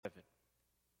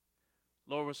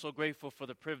Lord, we're so grateful for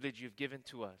the privilege you've given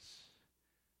to us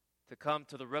to come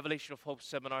to the Revelation of Hope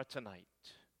seminar tonight.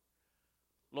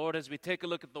 Lord, as we take a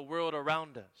look at the world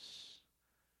around us,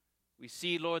 we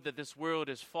see, Lord, that this world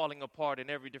is falling apart in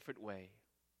every different way.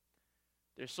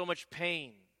 There's so much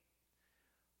pain.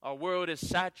 Our world is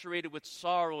saturated with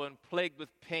sorrow and plagued with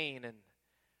pain, and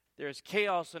there's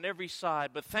chaos on every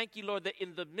side. But thank you, Lord, that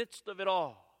in the midst of it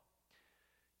all,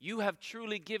 you have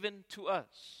truly given to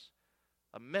us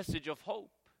a message of hope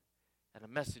and a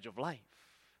message of life.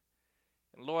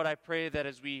 And Lord, I pray that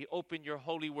as we open your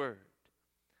holy word,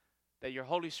 that your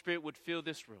Holy Spirit would fill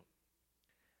this room,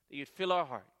 that you'd fill our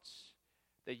hearts,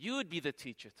 that you would be the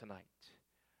teacher tonight,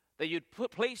 that you'd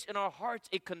place in our hearts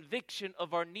a conviction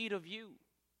of our need of you.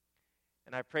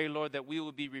 And I pray, Lord, that we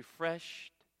will be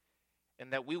refreshed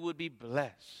and that we would be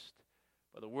blessed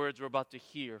by the words we're about to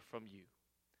hear from you.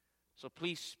 So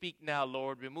please speak now,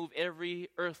 Lord. Remove every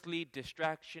earthly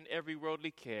distraction, every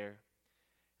worldly care.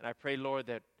 And I pray, Lord,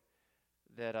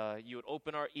 that you would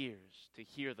open our ears to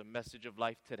hear the message of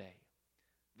life today.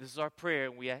 This is our prayer,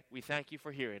 and we thank you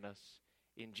for hearing us.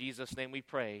 In Jesus' name we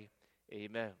pray.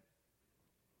 Amen.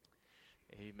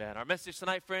 Amen. Our message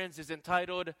tonight, friends, is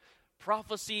entitled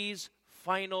Prophecy's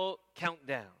Final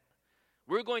Countdown.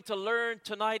 We're going to learn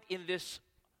tonight in this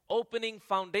opening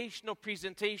foundational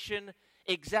presentation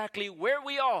exactly where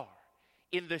we are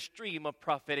in the stream of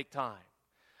prophetic time.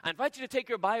 I invite you to take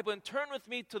your Bible and turn with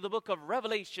me to the book of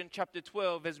Revelation chapter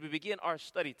 12 as we begin our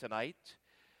study tonight.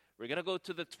 We're going to go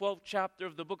to the 12th chapter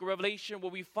of the book of Revelation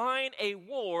where we find a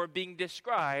war being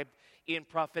described in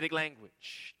prophetic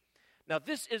language. Now,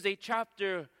 this is a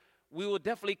chapter we will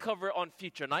definitely cover on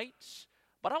future nights,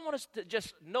 but I want us to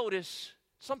just notice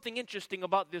something interesting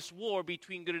about this war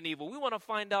between good and evil. We want to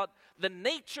find out the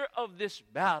nature of this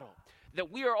battle that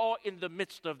we are all in the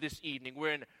midst of this evening.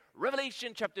 We're in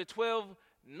Revelation chapter 12.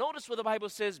 Notice what the Bible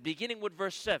says, beginning with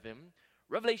verse 7.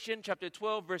 Revelation chapter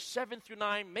 12, verse 7 through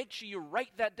 9. Make sure you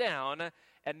write that down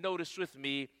and notice with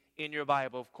me in your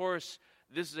Bible. Of course,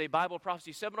 this is a Bible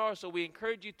prophecy seminar, so we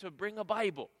encourage you to bring a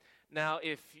Bible. Now,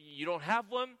 if you don't have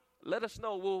one, let us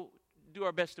know. We'll do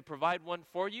our best to provide one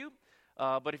for you.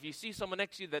 But if you see someone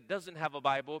next to you that doesn't have a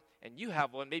Bible and you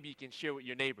have one, maybe you can share with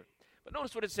your neighbor. But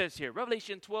notice what it says here.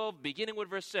 Revelation 12, beginning with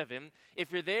verse 7.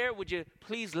 If you're there, would you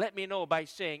please let me know by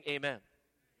saying amen.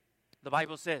 The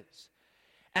Bible says,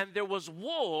 and there was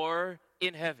war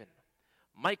in heaven.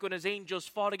 Michael and his angels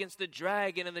fought against the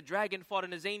dragon, and the dragon fought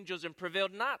and his angels and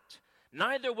prevailed not.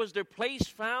 Neither was their place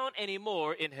found any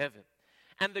more in heaven.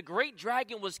 And the great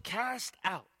dragon was cast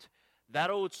out,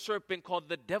 that old serpent called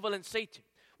the devil and Satan,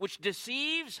 which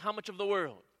deceives how much of the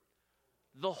world?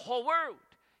 The whole world.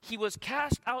 He was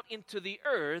cast out into the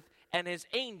earth, and his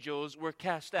angels were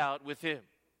cast out with him.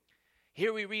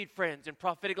 Here we read, friends, in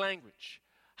prophetic language,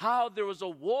 how there was a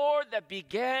war that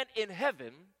began in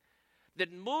heaven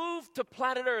that moved to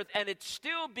planet Earth, and it's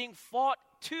still being fought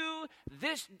to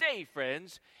this day,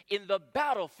 friends, in the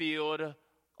battlefield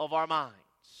of our minds.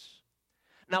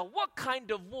 Now, what kind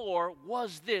of war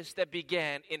was this that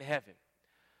began in heaven?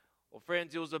 Well,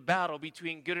 friends, it was a battle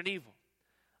between good and evil,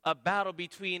 a battle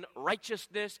between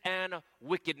righteousness and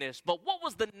wickedness. But what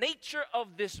was the nature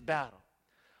of this battle?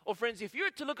 Well, friends, if you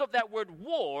were to look up that word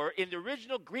war in the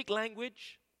original Greek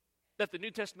language that the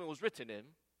New Testament was written in,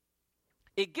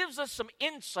 it gives us some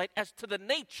insight as to the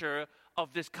nature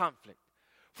of this conflict.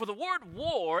 For the word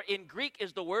war in Greek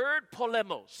is the word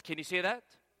polemos. Can you say that?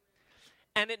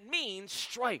 And it means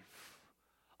strife,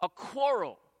 a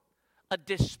quarrel, a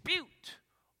dispute,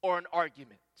 or an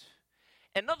argument.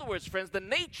 In other words, friends, the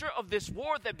nature of this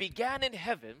war that began in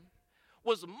heaven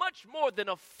was much more than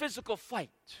a physical fight.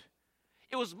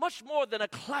 It was much more than a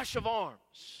clash of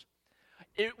arms.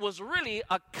 It was really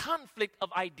a conflict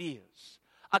of ideas,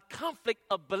 a conflict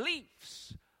of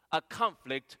beliefs, a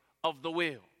conflict of the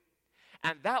will.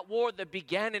 And that war that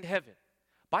began in heaven,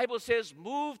 Bible says,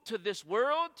 moved to this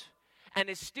world and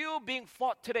is still being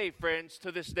fought today, friends,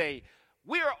 to this day.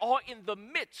 We are all in the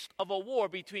midst of a war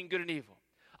between good and evil.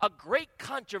 A great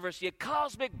controversy, a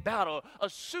cosmic battle,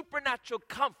 a supernatural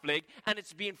conflict, and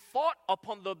it's being fought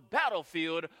upon the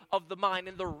battlefield of the mind.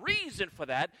 And the reason for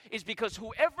that is because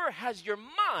whoever has your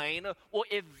mind will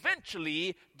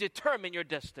eventually determine your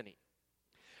destiny.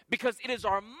 Because it is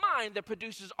our mind that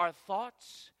produces our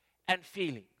thoughts and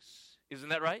feelings. Isn't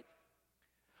that right?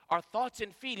 Our thoughts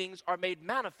and feelings are made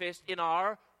manifest in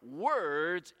our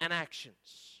words and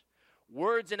actions.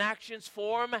 Words and actions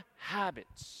form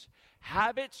habits.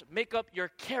 Habits make up your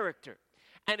character,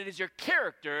 and it is your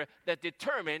character that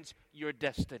determines your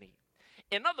destiny.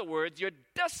 In other words, your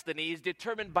destiny is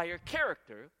determined by your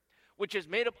character, which is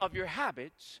made up of your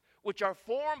habits, which are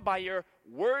formed by your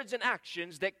words and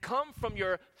actions that come from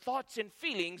your thoughts and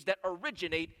feelings that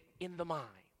originate in the mind.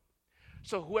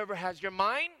 So whoever has your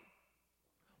mind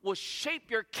will shape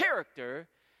your character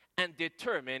and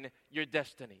determine your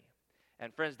destiny.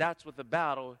 And friends, that's what the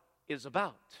battle is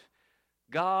about.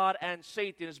 God and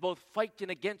Satan is both fighting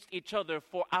against each other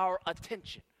for our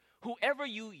attention. Whoever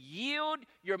you yield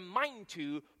your mind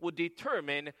to will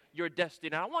determine your destiny.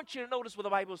 Now, I want you to notice what the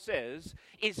Bible says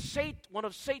is one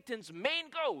of Satan's main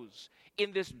goals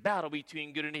in this battle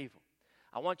between good and evil.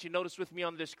 I want you to notice with me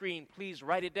on the screen, please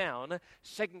write it down.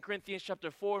 2 Corinthians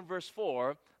chapter 4 and verse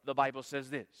 4, the Bible says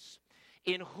this.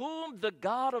 In whom the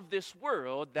God of this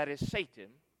world, that is Satan,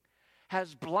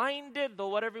 has blinded the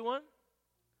what, everyone?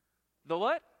 The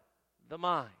what? The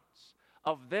minds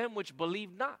of them which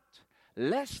believe not,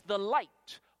 lest the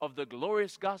light of the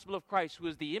glorious gospel of Christ, who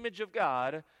is the image of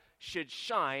God, should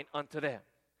shine unto them.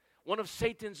 One of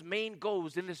Satan's main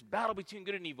goals in this battle between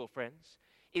good and evil, friends,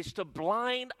 is to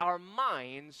blind our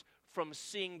minds from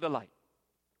seeing the light.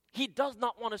 He does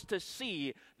not want us to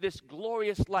see this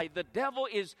glorious light. The devil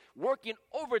is working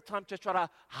overtime to try to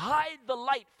hide the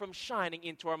light from shining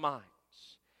into our minds.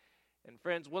 And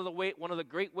friends, one of the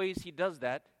great ways he does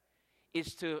that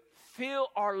is to fill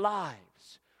our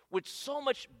lives with so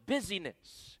much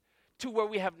busyness to where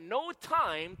we have no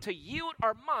time to yield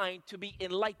our mind to be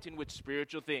enlightened with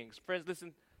spiritual things. Friends,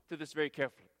 listen to this very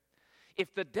carefully.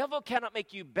 If the devil cannot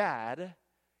make you bad,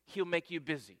 he'll make you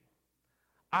busy.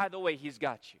 Either way, he's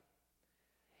got you.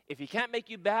 If he can't make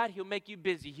you bad, he'll make you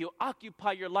busy. He'll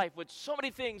occupy your life with so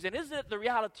many things. And isn't it the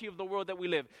reality of the world that we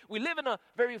live? We live in a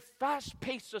very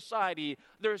fast-paced society.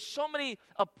 There are so many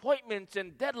appointments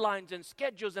and deadlines and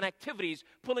schedules and activities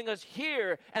pulling us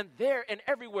here and there and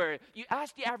everywhere. You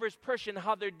ask the average person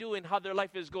how they're doing, how their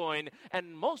life is going,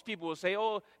 and most people will say,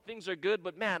 oh, things are good,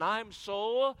 but man, I'm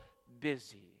so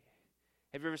busy.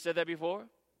 Have you ever said that before?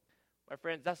 My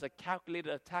friends, that's a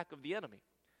calculated attack of the enemy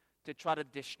to try to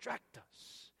distract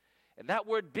us. And that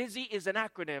word busy is an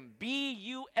acronym,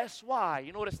 B-U-S-Y.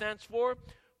 You know what it stands for?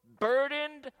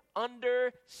 Burdened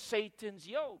under Satan's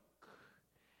yoke.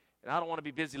 And I don't want to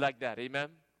be busy like that, amen?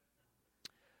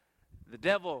 The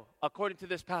devil, according to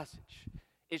this passage,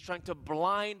 is trying to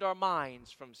blind our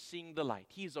minds from seeing the light.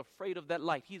 He's afraid of that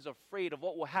light. He's afraid of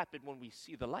what will happen when we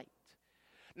see the light.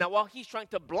 Now, while he's trying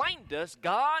to blind us,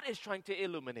 God is trying to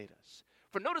illuminate us.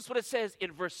 For notice what it says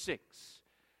in verse 6.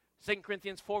 2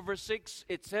 Corinthians 4 verse 6,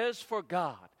 it says, for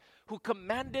God, who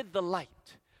commanded the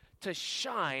light to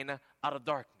shine out of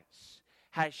darkness,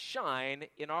 has shined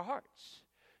in our hearts.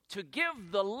 To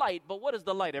give the light, but what is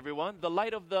the light, everyone? The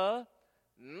light of the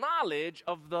knowledge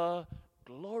of the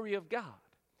glory of God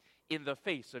in the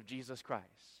face of Jesus Christ.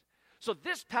 So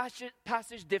this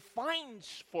passage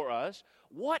defines for us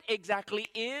what exactly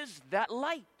is that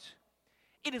light.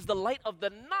 It is the light of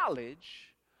the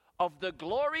knowledge of the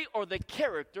glory or the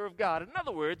character of God. In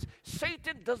other words,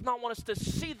 Satan does not want us to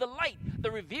see the light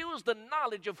that reveals the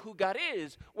knowledge of who God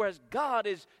is, whereas God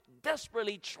is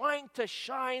desperately trying to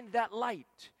shine that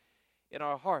light in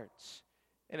our hearts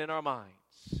and in our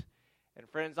minds. And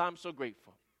friends, I'm so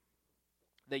grateful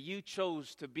that you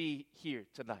chose to be here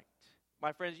tonight.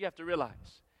 My friends, you have to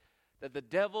realize that the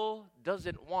devil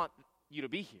doesn't want you to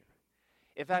be here.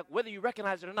 In fact, whether you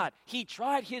recognize it or not, he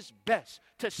tried his best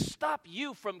to stop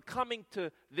you from coming to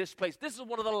this place. This is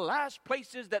one of the last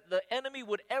places that the enemy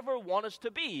would ever want us to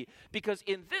be. Because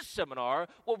in this seminar,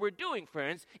 what we're doing,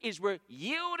 friends, is we're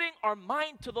yielding our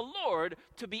mind to the Lord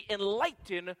to be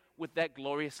enlightened with that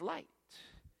glorious light.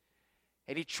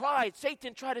 And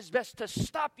Satan tried his best to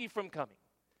stop you from coming.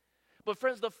 But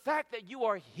friends, the fact that you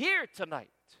are here tonight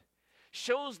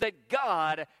shows that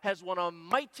God has won a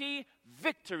mighty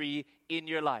victory in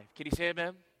your life. Can you say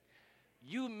amen?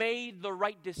 You made the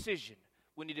right decision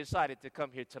when you decided to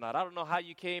come here tonight. I don't know how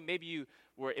you came. Maybe you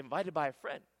were invited by a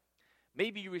friend.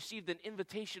 Maybe you received an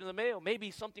invitation in the mail.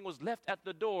 Maybe something was left at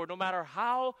the door. No matter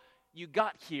how you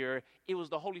got here, it was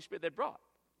the Holy Spirit that brought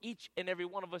each and every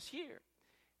one of us here.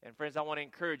 And friends, I want to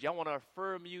encourage you. I want to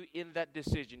affirm you in that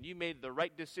decision. You made the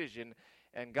right decision,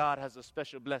 and God has a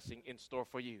special blessing in store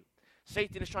for you.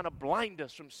 Satan is trying to blind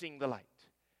us from seeing the light.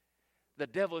 The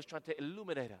devil is trying to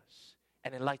illuminate us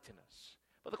and enlighten us.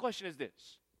 But the question is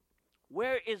this: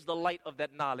 where is the light of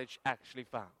that knowledge actually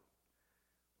found?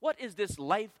 What is this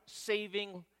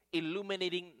life-saving,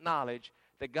 illuminating knowledge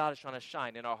that God is trying to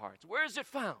shine in our hearts? Where is it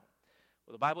found?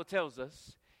 Well, the Bible tells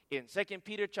us in 2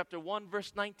 Peter chapter 1,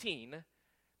 verse 19,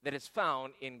 that it's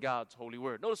found in God's holy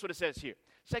word. Notice what it says here.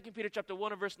 2 Peter chapter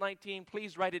 1 and verse 19,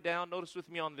 please write it down. Notice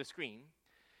with me on the screen.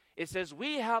 It says,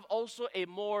 we have also a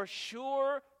more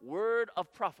sure word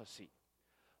of prophecy,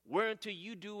 whereunto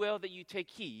you do well that you take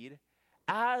heed,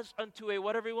 as unto a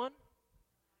what, everyone?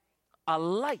 A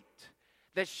light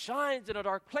that shines in a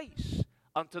dark place,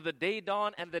 until the day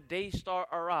dawn and the day star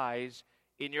arise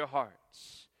in your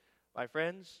hearts. My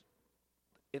friends,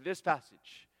 in this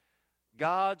passage,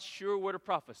 God's sure word of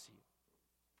prophecy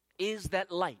is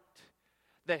that light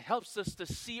that helps us to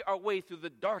see our way through the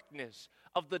darkness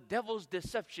of the devil's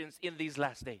deceptions in these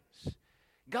last days.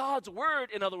 God's word,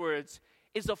 in other words,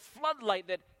 is a floodlight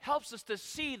that helps us to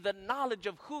see the knowledge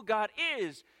of who God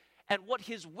is and what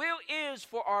his will is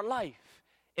for our life,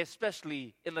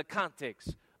 especially in the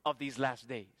context of these last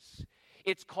days.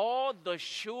 It's called the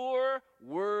sure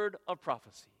word of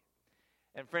prophecy.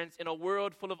 And friends, in a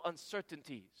world full of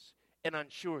uncertainties and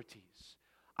unsureties,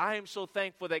 I am so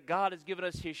thankful that God has given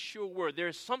us his sure word. There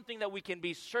is something that we can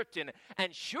be certain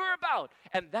and sure about,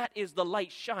 and that is the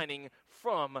light shining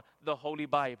from the Holy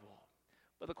Bible.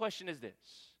 But the question is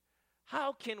this: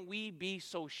 how can we be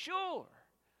so sure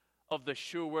of the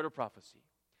sure word of prophecy?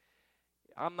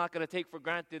 I'm not going to take for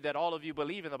granted that all of you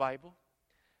believe in the Bible.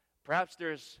 Perhaps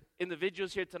there's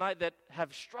individuals here tonight that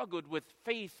have struggled with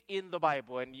faith in the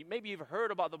Bible, and maybe you've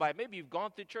heard about the Bible, maybe you've gone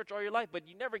through church all your life, but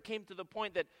you never came to the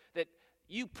point that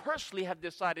you personally have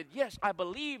decided, yes, I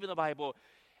believe in the Bible.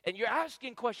 And you're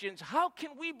asking questions, how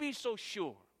can we be so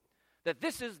sure that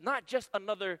this is not just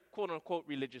another quote-unquote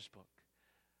religious book?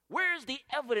 Where is the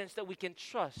evidence that we can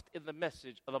trust in the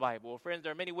message of the Bible? Well, friends,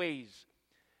 there are many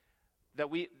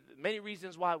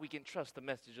reasons why we can trust the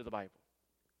message of the Bible.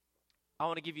 I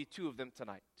want to give you two of them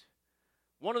tonight.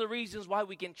 One of the reasons why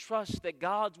we can trust that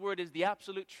God's word is the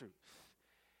absolute truth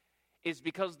is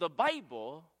because the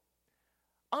Bible,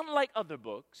 unlike other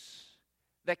books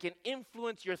that can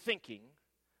influence your thinking,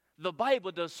 the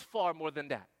Bible does far more than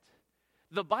that.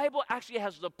 The Bible actually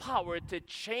has the power to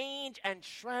change and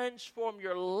transform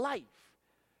your life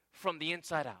from the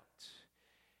inside out.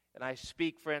 And I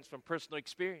speak, friends, from personal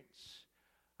experience.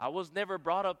 I was never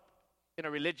brought up in a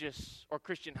religious or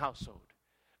Christian household.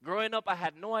 Growing up, I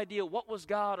had no idea what was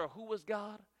God or who was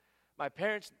God. My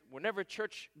parents were never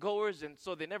church goers, and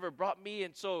so they never brought me,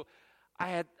 and so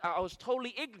I was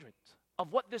totally ignorant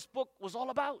of what this book was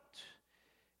all about.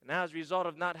 And as a result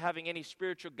of not having any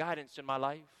spiritual guidance in my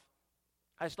life,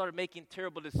 I started making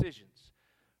terrible decisions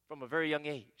from a very young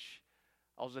age.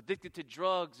 I was addicted to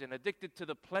drugs and addicted to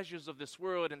the pleasures of this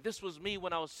world, and this was me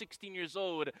when I was 16 years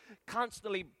old,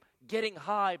 constantly getting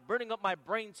high, burning up my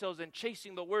brain cells and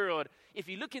chasing the world. If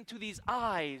you look into these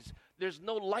eyes, there's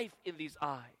no life in these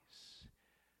eyes.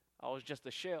 I was just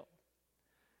a shell,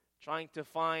 trying to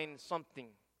find something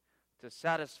to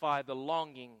satisfy the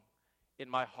longing in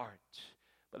my heart.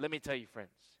 But let me tell you, friends,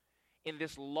 in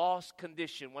this lost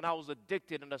condition, when I was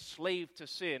addicted and a slave to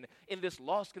sin, in this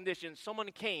lost condition, someone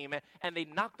came and they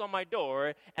knocked on my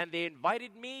door and they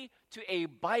invited me to a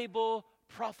Bible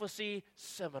prophecy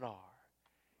seminar.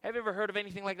 Have you ever heard of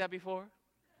anything like that before?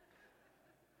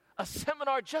 A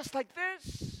seminar just like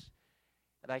this?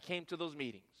 And I came to those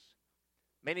meetings.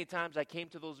 Many times I came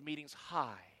to those meetings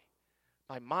high,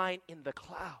 my mind in the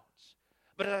clouds.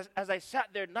 But as I sat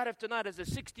there night after night as a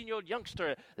 16-year-old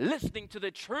youngster, listening to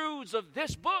the truths of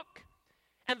this book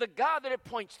and the God that it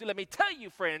points to, let me tell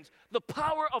you, friends, the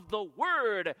power of the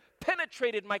Word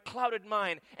penetrated my clouded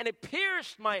mind, and it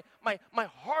pierced my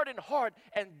hardened heart.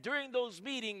 And during those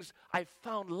meetings, I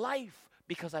found life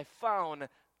because I found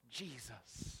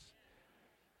Jesus.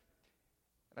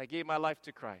 And I gave my life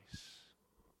to Christ.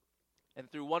 And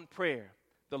through one prayer,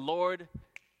 the Lord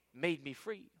made me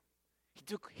free.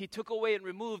 He took away and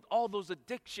removed all those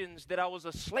addictions that I was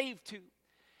a slave to.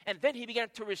 And then he began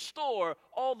to restore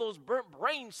all those burnt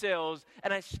brain cells.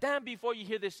 And I stand before you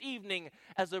here this evening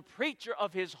as a preacher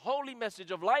of his holy message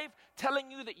of life,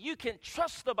 telling you that you can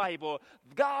trust the Bible.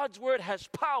 God's word has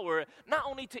power not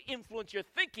only to influence your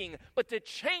thinking, but to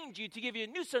change you, to give you a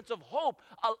new sense of hope,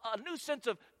 a new sense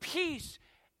of peace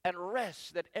and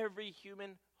rest that every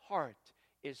human heart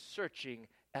is searching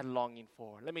and longing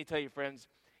for. Let me tell you, friends,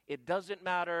 it doesn't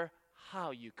matter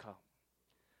how you come.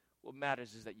 What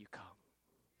matters is that you come.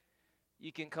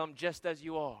 You can come just as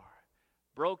you are,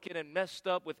 broken and messed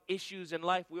up with issues in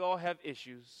life. We all have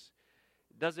issues.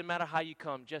 It doesn't matter how you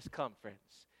come, just come,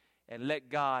 friends, and let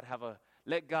God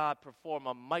perform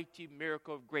a mighty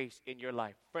miracle of grace in your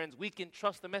life. Friends, we can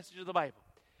trust the message of the Bible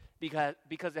because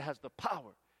it has the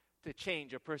power to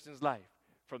change a person's life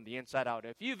from the inside out.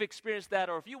 If you've experienced that,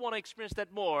 or if you want to experience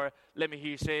that more, let me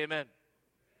hear you say amen.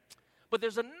 But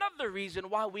there's another reason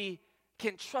why we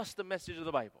can trust the message of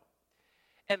the Bible.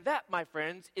 And that, my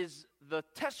friends, is the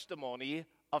testimony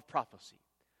of prophecy.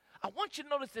 I want you to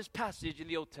notice this passage in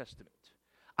the Old Testament.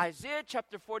 Isaiah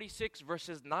chapter 46,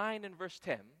 verses 9 and verse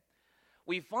 10,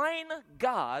 we find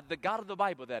God, the God of the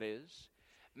Bible that is,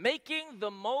 making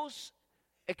the most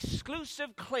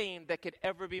exclusive claim that could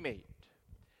ever be made.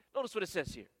 Notice what it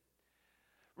says here.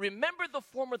 Remember the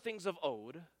former things of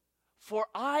old, for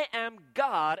I am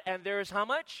God, and there is how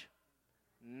much?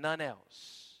 None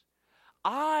else.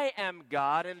 I am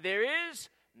God, and there is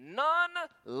none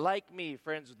like me.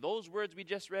 Friends, those words we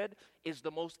just read is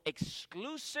the most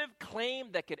exclusive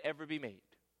claim that could ever be made.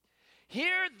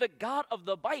 Here, the God of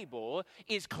the Bible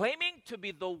is claiming to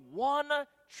be the one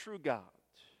true God.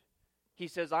 He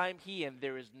says, I am He, and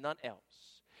there is none else.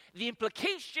 The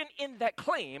implication in that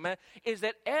claim is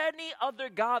that any other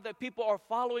God that people are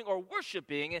following or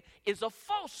worshiping is a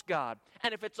false God.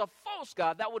 And if it's a false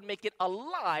God, that would make it a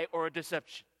lie or a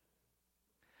deception.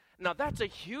 Now, that's a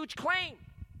huge claim.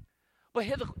 But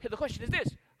here the question is this.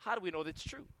 How do we know that's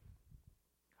true?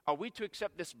 Are we to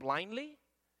accept this blindly?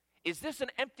 Is this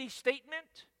an empty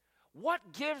statement?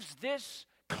 What gives this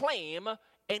claim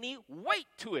any weight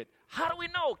to it? How do we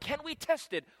know? Can we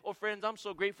test it? Oh, friends, I'm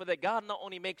so grateful that God not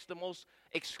only makes the most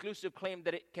exclusive claim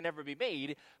that it can ever be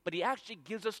made, but He actually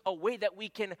gives us a way that we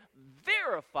can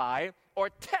verify or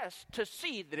test to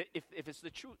see that if it's the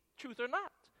truth or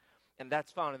not. And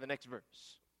that's found in the next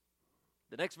verse.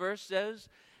 The next verse says,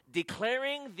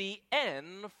 declaring the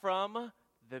end from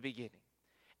the beginning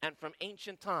and from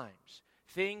ancient times,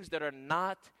 things that are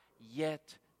not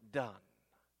yet done.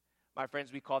 My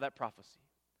friends, we call that prophecy.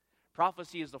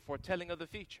 Prophecy is the foretelling of the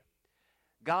future.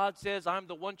 God says, I'm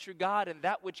the one true God, and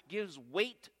that which gives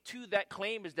weight to that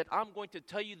claim is that I'm going to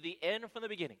tell you the end from the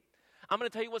beginning. I'm going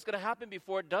to tell you what's going to happen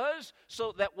before it does,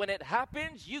 so that when it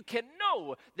happens, you can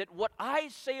know that what I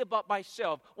say about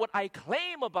myself, what I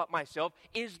claim about myself,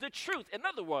 is the truth. In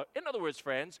other words,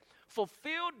 friends,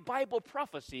 fulfilled Bible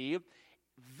prophecy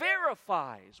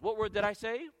verifies, what word did I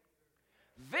say?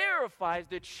 Verifies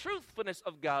the truthfulness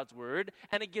of God's word,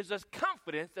 and it gives us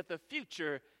confidence that the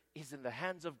future is in the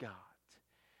hands of God.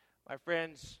 My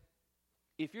friends,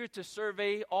 if you're to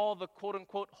survey all the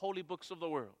quote-unquote holy books of the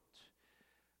world,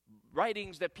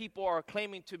 writings that people are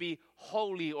claiming to be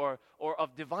holy or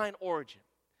of divine origin,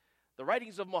 the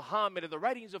writings of Muhammad and the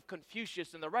writings of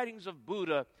Confucius and the writings of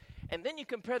Buddha, and then you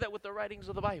compare that with the writings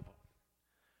of the Bible,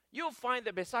 you'll find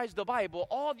that besides the Bible,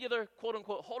 all the other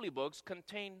quote-unquote holy books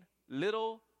contain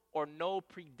little or no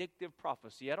predictive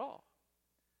prophecy at all.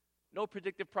 No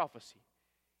predictive prophecy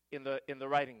in the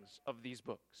writings of these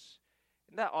books.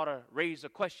 And that ought to raise a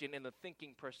question in the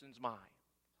thinking person's mind.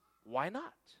 Why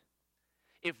not?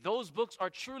 If those books are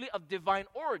truly of divine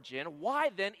origin, why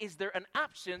then is there an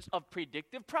absence of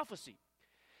predictive prophecy?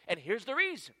 And here's the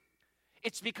reason.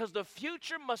 It's because the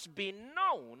future must be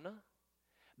known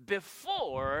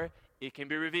before it can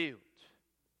be revealed.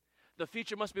 The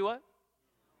future must be what?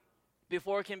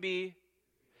 Before it can be.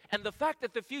 And the fact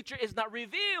that the future is not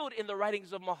revealed in the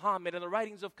writings of Muhammad and the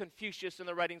writings of Confucius and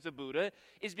the writings of Buddha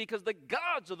is because the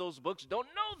gods of those books don't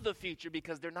know the future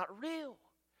because they're not real.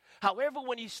 However,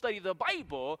 when you study the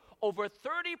Bible, over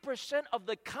 30% of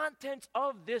the contents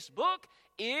of this book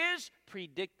is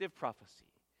predictive prophecy.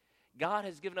 God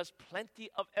has given us plenty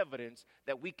of evidence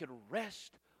that we can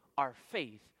rest our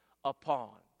faith upon.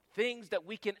 Things that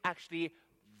we can actually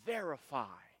verify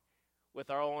with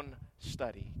our own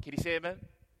study. Can you say amen?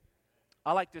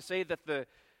 I like to say that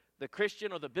the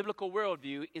Christian or the biblical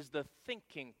worldview is the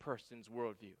thinking person's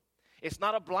worldview. It's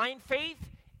not a blind faith,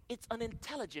 it's an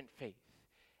intelligent faith.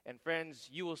 And friends,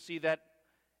 you will see that,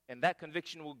 and that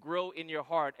conviction will grow in your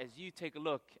heart as you take a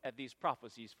look at these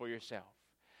prophecies for yourself.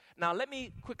 Now, let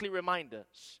me quickly remind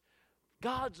us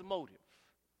God's motive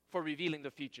for revealing the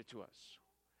future to us.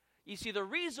 You see, the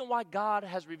reason why God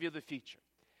has revealed the future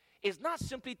is not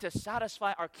simply to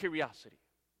satisfy our curiosity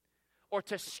or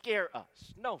to scare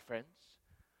us. No, friends.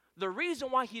 The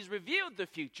reason why He's revealed the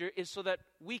future is so that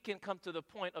we can come to the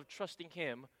point of trusting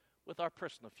Him with our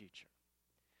personal future.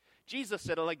 Jesus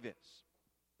said it like this.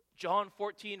 John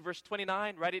 14, verse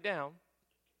 29, write it down.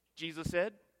 Jesus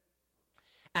said,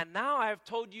 and now I have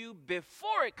told you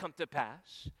before it come to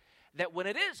pass, that when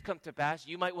it is come to pass,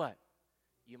 you might what?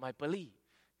 You might believe.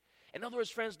 In other words,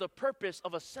 friends, the purpose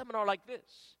of a seminar like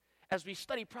this, as we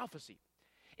study prophecy,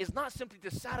 is not simply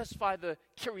to satisfy the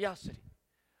curiosity,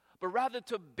 but rather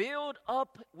to build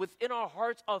up within our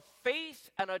hearts a faith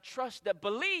and a trust that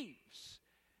believes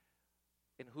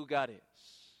in who God is.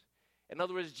 In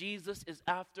other words, Jesus is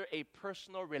after a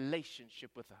personal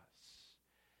relationship with us.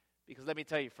 Because let me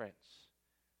tell you, friends,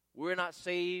 we're not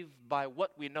saved by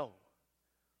what we know,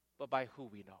 but by who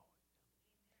we know.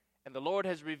 And the Lord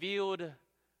has revealed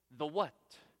the what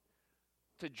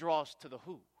to draw us to the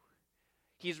who.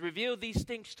 He's revealed these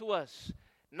things to us,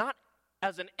 not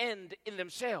as an end in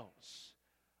themselves,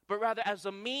 but rather as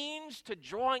a means to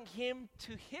drawing him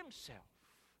to himself.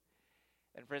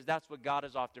 And friends, that's what God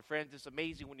is after. Friends, it's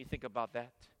amazing when you think about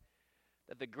that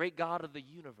the great God of the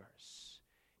universe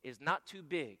is not too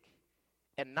big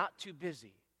and not too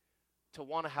busy to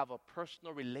want to have a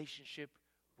personal relationship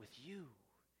with you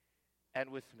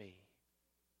and with me.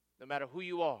 No matter who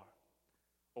you are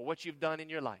or what you've done in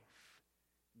your life,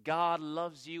 God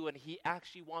loves you, and he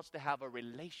actually wants to have a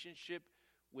relationship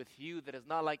with you that is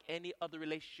not like any other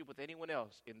relationship with anyone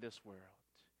else in this world.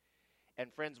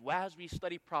 And friends, as we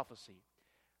study prophecy,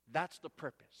 that's the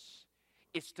purpose.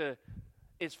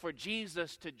 It's for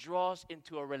Jesus to draw us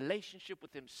into a relationship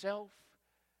with himself,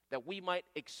 that we might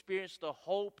experience the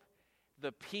hope,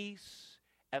 the peace,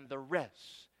 and the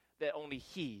rest that only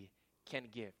he can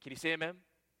give. Can you say amen?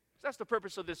 So that's the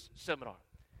purpose of this seminar.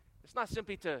 It's not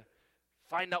simply to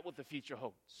find out what the future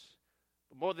holds,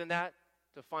 but more than that,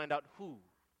 to find out who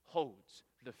holds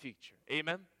the future.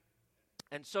 Amen?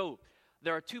 And so,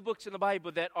 there are two books in the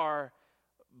Bible that are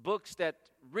books that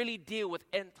really deal with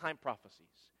end-time prophecies.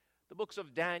 The books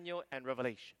of Daniel and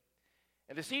Revelation.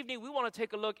 And this evening, we want to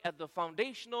take a look at the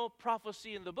foundational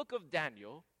prophecy in the book of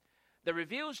Daniel that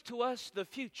reveals to us the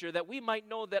future, that we might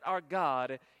know that our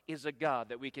God is a God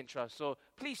that we can trust. So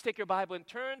please take your Bible and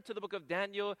turn to the book of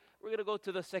Daniel. We're going to go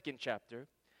to the second chapter.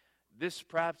 This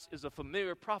perhaps is a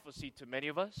familiar prophecy to many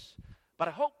of us, but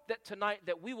I hope that tonight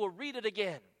that we will read it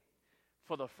again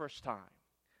for the first time.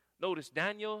 Notice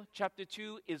Daniel chapter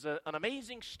 2 is an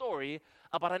amazing story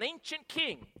about an ancient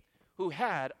king who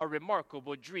had a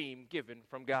remarkable dream given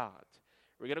from God.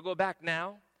 We're going to go back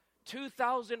now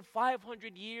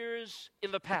 2,500 years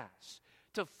in the past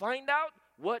to find out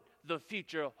what the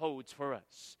future holds for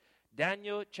us.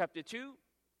 Daniel chapter 2,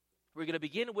 we're going to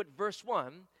begin with verse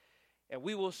 1, and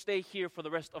we will stay here for the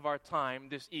rest of our time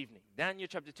this evening. Daniel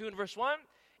chapter 2 and verse 1,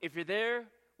 if you're there,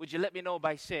 would you let me know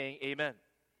by saying amen?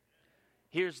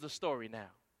 Here's the story now.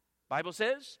 Bible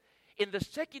says, in the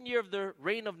second year of the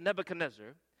reign of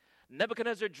Nebuchadnezzar,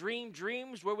 Nebuchadnezzar dreamed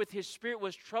dreams wherewith his spirit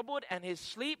was troubled, and his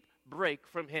sleep brake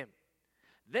from him.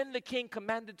 Then the king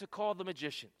commanded to call the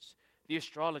magicians, the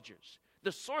astrologers,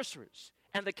 the sorcerers,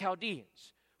 and the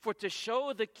Chaldeans, for to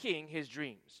show the king his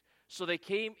dreams. So they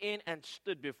came in and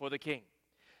stood before the king.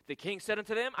 The king said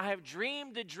unto them, I have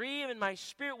dreamed a dream, and my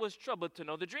spirit was troubled to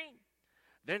know the dream.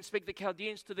 Then spake the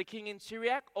Chaldeans to the king in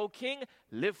Syriac, O king,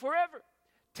 live forever.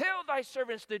 Tell thy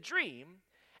servants the dream,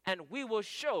 and we will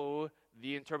show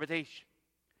the interpretation.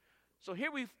 So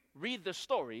here we read the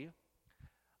story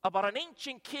about an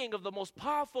ancient king of the most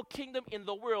powerful kingdom in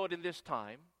the world in this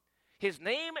time. His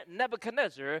name,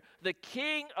 Nebuchadnezzar, the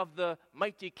king of the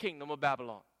mighty kingdom of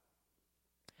Babylon.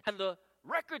 And the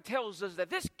record tells us that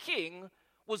this king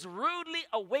was rudely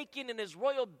awakened in his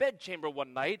royal bedchamber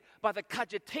one night by the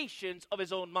cogitations of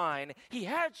his own mind. He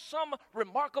had some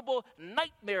remarkable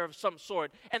nightmare of some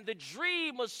sort, and the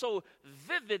dream was so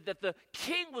vivid that the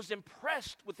king was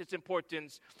impressed with its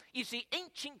importance. You see,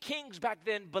 ancient kings back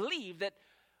then believed that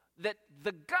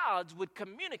the gods would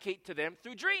communicate to them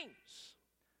through dreams.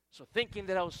 So thinking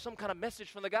that was some kind of message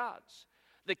from the gods,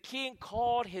 the king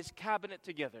called his cabinet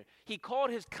together. He called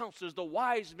his counselors, the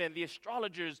wise men, the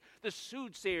astrologers, the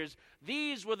soothsayers.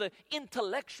 These were the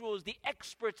intellectuals, the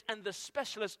experts, and the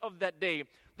specialists of that day,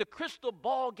 the crystal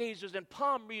ball gazers and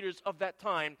palm readers of that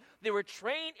time. They were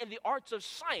trained in the arts of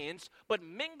science, but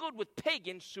mingled with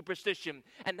pagan superstition.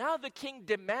 And now the king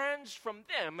demands from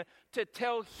them to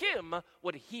tell him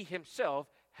what he himself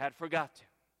had forgotten.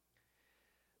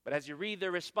 But as you read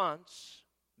their response,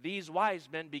 these wise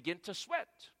men begin to sweat,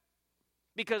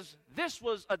 because this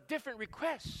was a different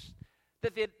request,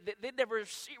 that they'd never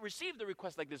received a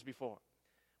request like this before.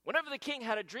 Whenever the king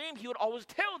had a dream, he would always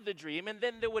tell the dream, and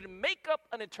then they would make up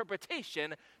an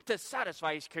interpretation to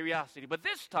satisfy his curiosity. But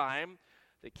this time,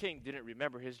 the king didn't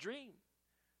remember his dream.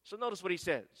 So notice what he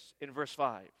says in verse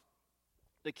 5.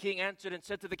 The king answered and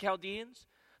said to the Chaldeans,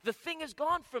 the thing is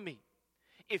gone from me.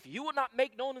 If you will not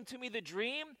make known unto me the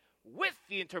dream, with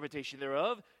the interpretation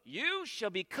thereof, you shall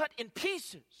be cut in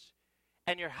pieces,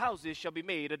 and your houses shall be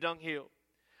made a dunghill.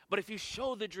 But if you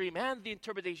show the dream and the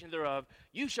interpretation thereof,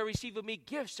 you shall receive of me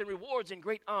gifts and rewards and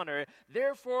great honor.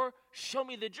 Therefore, show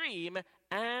me the dream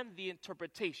and the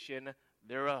interpretation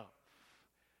thereof.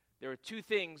 There are two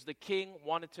things the king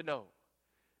wanted to know.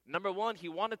 Number one, he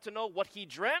wanted to know what he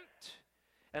dreamt.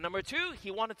 And number two, he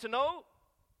wanted to know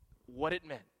what it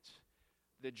meant.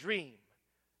 The dream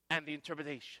and the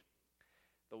interpretation.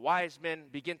 The wise men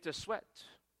begin to sweat.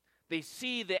 They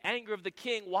see the anger of the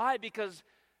king. Why? Because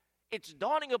it's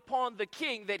dawning upon the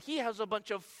king that he has a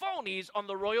bunch of phonies on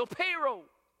the royal payroll.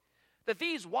 That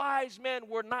these wise men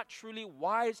were not truly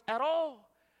wise at all.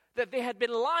 That they had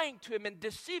been lying to him and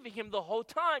deceiving him the whole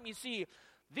time. You see,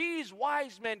 these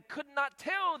wise men could not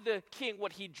tell the king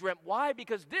what he dreamt. Why?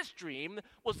 Because this dream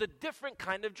was a different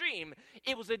kind of dream.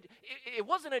 It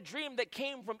wasn't a dream that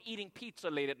came from eating pizza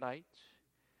late at night.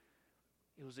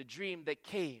 It was a dream that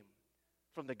came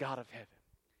from the God of heaven.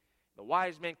 The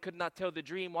wise men could not tell the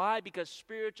dream. Why? Because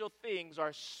spiritual things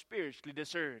are spiritually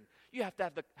discerned. You have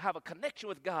to have a connection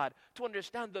with God to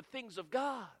understand the things of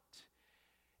God.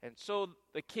 And so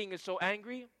the king is so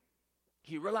angry.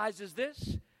 He realizes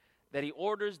this, that he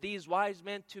orders these wise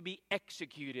men to be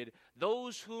executed.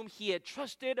 Those whom he had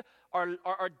trusted are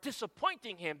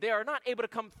disappointing him. They are not able to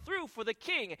come through for the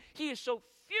king. He is so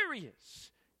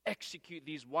furious. Execute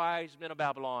these wise men of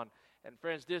Babylon. And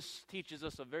friends, this teaches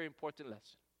us a very important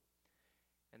lesson.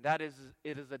 And that is,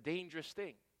 it is a dangerous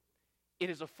thing. It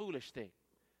is a foolish thing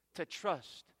to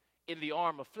trust in the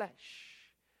arm of flesh.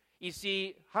 You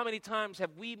see, how many times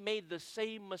have we made the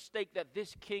same mistake that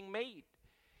this king made?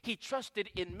 He trusted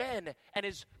in men and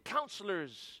his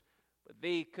counselors, but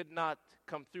they could not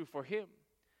come through for him.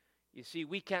 You see,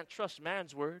 we can't trust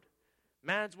man's word.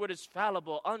 Man's word is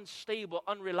fallible, unstable,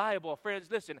 unreliable. Friends,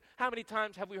 listen, how many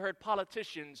times have we heard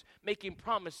politicians making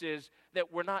promises that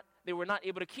they were not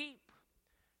able to keep?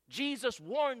 Jesus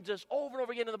warns us over and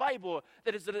over again in the Bible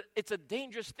that it's a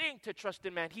dangerous thing to trust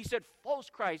in man. He said false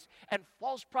Christ and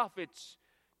false prophets,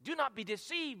 do not be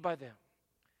deceived by them.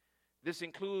 This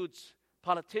includes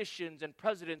politicians and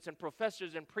presidents and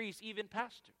professors and priests, even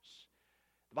pastors.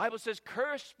 The Bible says,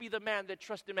 cursed be the man that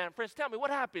trusts in man. Friends, tell me, what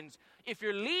happens if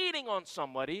you're leaning on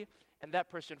somebody and that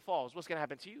person falls? What's going to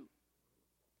happen to you?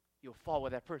 You'll fall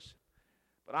with that person.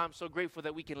 But I'm so grateful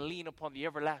that we can lean upon the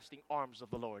everlasting arms of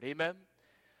the Lord. Amen?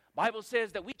 Bible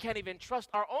says that we can't even trust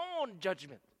our own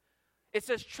judgment. It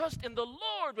says, trust in the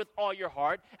Lord with all your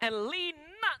heart and lean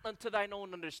not unto thine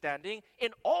own understanding.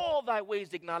 In all thy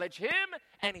ways acknowledge him,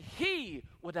 and he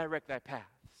will direct thy paths.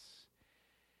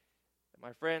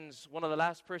 My friends, one of the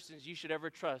last persons you should ever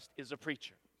trust is a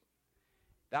preacher.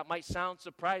 That might sound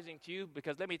surprising to you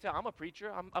because let me tell you, I'm a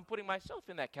preacher. I'm putting myself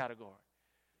in that category.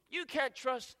 You can't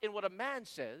trust in what a man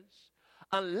says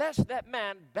unless that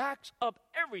man backs up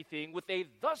everything with a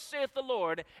thus saith the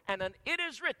Lord and an it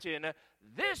is written.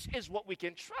 This is what we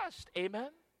can trust. Amen?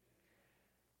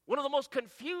 One of the most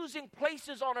confusing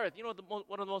places on earth, you know what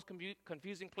one of the most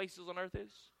confusing places on earth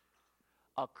is?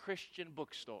 A Christian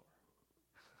bookstore.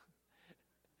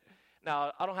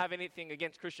 Now, I don't have anything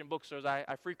against Christian bookstores.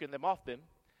 I frequent them often.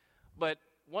 But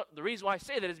the reason why I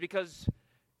say that is because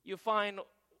you find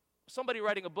somebody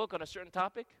writing a book on a certain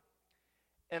topic,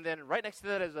 and then right next to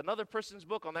that is another person's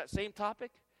book on that same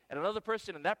topic, and another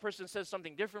person, and that person says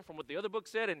something different from what the other book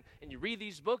said, and you read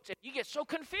these books, and you get so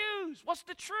confused. What's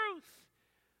the truth?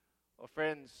 Well,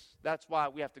 friends, that's why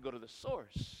we have to go to the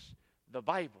source, the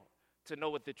Bible, to know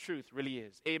what the truth really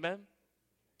is. Amen?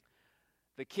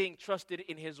 The king trusted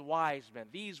in his wise men.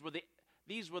 These were the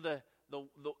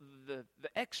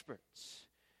experts.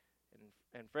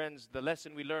 And friends, the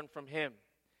lesson we learn from him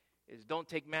is don't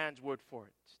take man's word for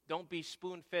it. Don't be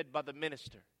spoon-fed by the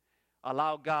minister.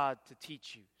 Allow God to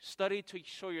teach you. Study to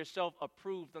show yourself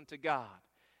approved unto God.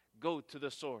 Go to the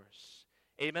source.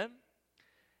 Amen?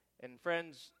 And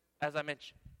friends, as I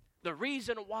mentioned, the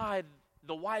reason why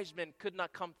the wise men could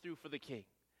not come through for the king,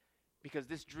 because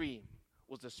this dream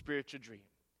was a spiritual dream.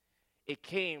 It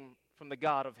came from the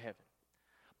God of heaven.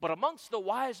 But amongst the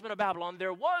wise men of Babylon,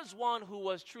 there was one who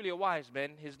was truly a wise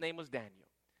man. His name was Daniel,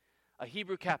 a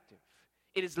Hebrew captive.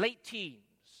 In his late teens,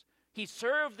 he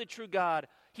served the true God.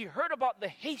 He heard about the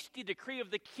hasty decree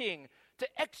of the king to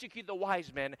execute the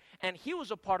wise men, and he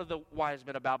was a part of the wise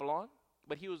men of Babylon,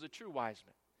 but he was a true wise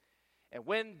man. And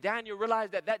when Daniel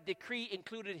realized that that decree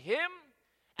included him,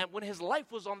 and when his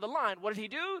life was on the line, what did he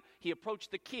do? He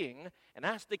approached the king and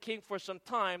asked the king for some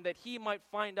time that he might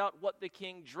find out what the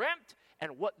king dreamt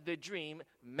and what the dream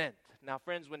meant. Now,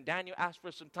 friends, when Daniel asked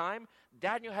for some time,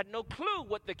 Daniel had no clue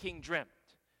what the king dreamt.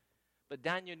 But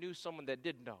Daniel knew someone that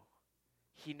did know.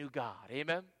 He knew God.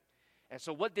 Amen? And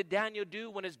so what did Daniel do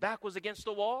when his back was against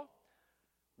the wall?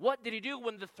 What did he do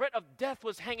when the threat of death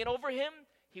was hanging over him?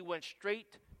 He went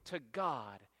straight to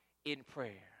God in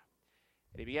prayer.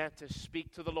 And he began to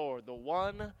speak to the Lord, the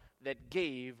one that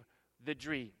gave the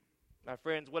dream. My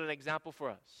friends, what an example for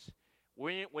us.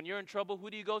 When you're in trouble, who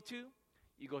do you go to?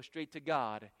 You go straight to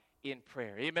God in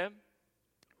prayer. Amen?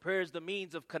 Prayer is the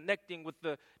means of connecting with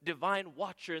the divine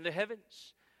watcher in the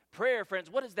heavens. Prayer, friends,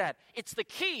 what is that? It's the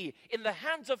key in the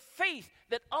hands of faith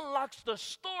that unlocks the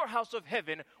storehouse of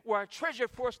heaven where our treasure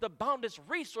for us the boundless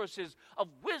resources of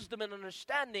wisdom and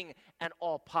understanding and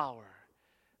all power.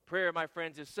 Prayer, my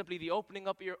friends, is simply the opening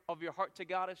up of your heart to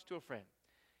God as to a friend.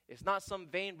 It's not some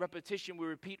vain repetition we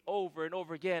repeat over and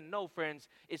over again. No, friends,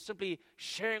 it's simply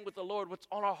sharing with the Lord what's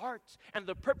on our hearts. And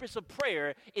the purpose of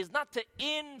prayer is not to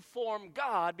inform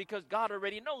God, because God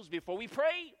already knows before we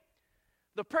pray.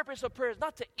 The purpose of prayer is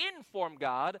not to inform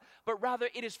God, but rather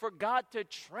it is for God to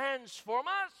transform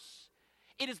us.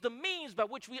 It is the means by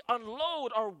which we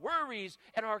unload our worries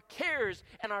and our cares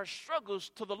and our struggles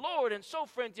to the Lord. And so,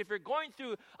 friends, if you're going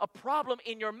through a problem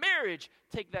in your marriage,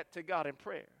 take that to God in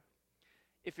prayer.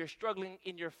 If you're struggling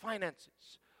in your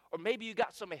finances, or maybe you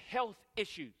got some health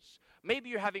issues, maybe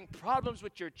you're having problems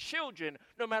with your children,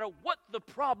 no matter what the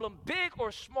problem, big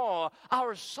or small,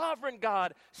 our sovereign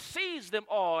God sees them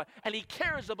all, and He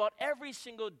cares about every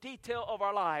single detail of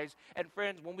our lives. And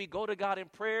friends, when we go to God in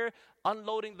prayer,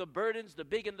 unloading the burdens, the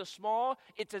big and the small,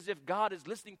 it's as if God is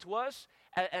listening to us,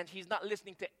 and He's not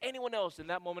listening to anyone else in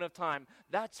that moment of time.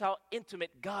 That's how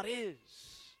intimate God is.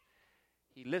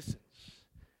 He listens.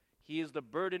 He is the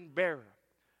burden bearer,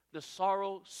 the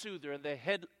sorrow soother, and the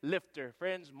head lifter.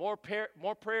 Friends, more prayer,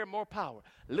 more power.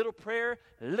 Little prayer,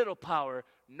 little power.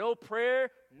 No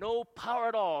prayer, no power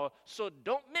at all. So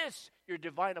don't miss your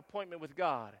divine appointment with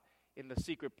God in the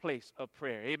secret place of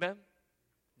prayer. Amen?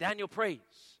 Daniel prays.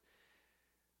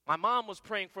 My mom was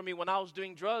praying for me when I was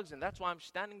doing drugs, and that's why I'm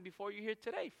standing before you here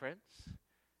today, friends,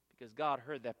 because God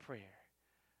heard that prayer.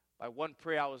 By one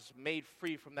prayer, I was made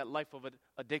free from that life of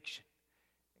addiction.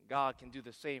 God can do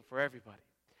the same for everybody.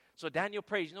 So Daniel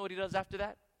prays. You know what he does after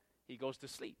that? He goes to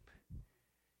sleep.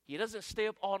 He doesn't stay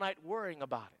up all night worrying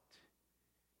about it.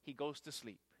 He goes to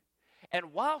sleep.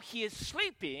 And while he is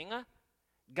sleeping,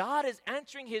 God is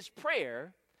answering his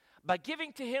prayer by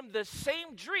giving to him the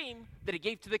same dream that He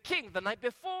gave to the king the night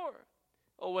before.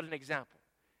 Oh, what an example.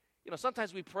 You know,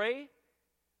 sometimes we pray,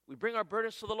 we bring our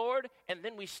burdens to the Lord, and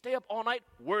then we stay up all night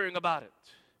worrying about it.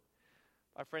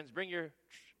 My friends, bring your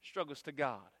struggles to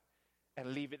God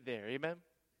and leave it there. Amen?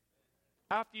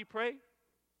 After you pray,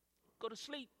 go to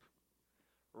sleep.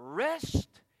 Rest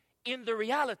in the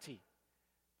reality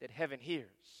that heaven hears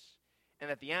and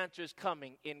that the answer is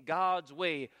coming in God's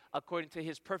way according to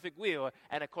His perfect will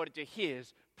and according to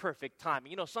His perfect timing.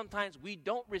 You know, sometimes we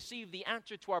don't receive the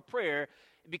answer to our prayer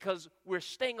because we're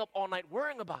staying up all night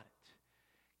worrying about it.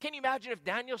 Can you imagine if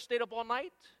Daniel stayed up all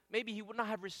night? Maybe he would not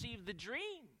have received the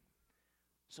dream.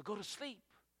 So go to sleep.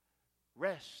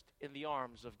 Rest in the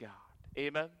arms of God.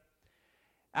 Amen.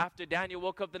 After Daniel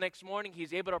woke up the next morning,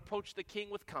 he's able to approach the king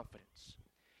with confidence.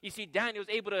 You see, Daniel's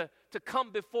able to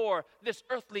come before this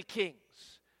earthly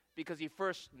kings because he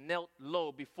first knelt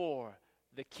low before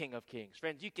the King of Kings.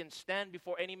 Friends, you can stand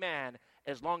before any man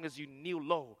as long as you kneel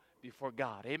low before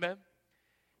God. Amen.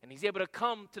 And he's able to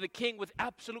come to the king with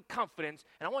absolute confidence.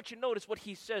 And I want you to notice what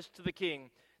he says to the king.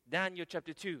 Daniel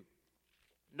chapter 2.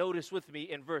 Notice with me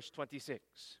in verse 26.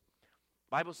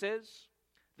 Bible says,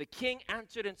 the king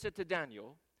answered and said to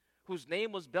Daniel, whose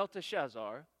name was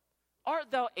Belteshazzar,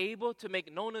 art thou able to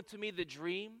make known unto me the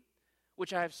dream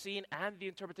which I have seen and the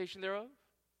interpretation thereof?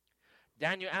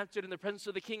 Daniel answered in the presence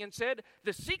of the king and said,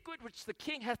 the secret which the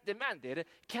king hath demanded,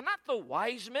 cannot the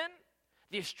wise men,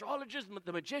 the astrologers,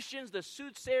 the magicians, the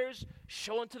soothsayers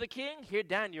show unto the king? Here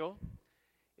Daniel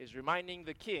is reminding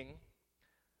the king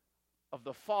of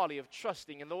the folly of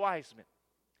trusting in the wise men.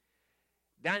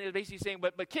 Daniel is basically saying,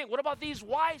 but king, what about these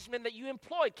wise men that you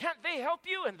employed? Can't they help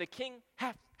you? And the king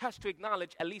has to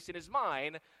acknowledge, at least in his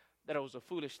mind, that it was a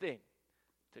foolish thing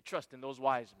to trust in those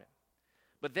wise men.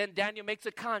 But then Daniel makes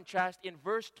a contrast in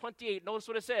verse 28. Notice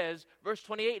what it says. Verse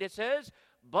 28, it says,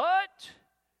 but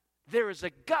there is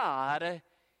a God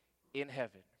in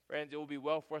heaven. Friends, it will be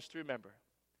well for us to remember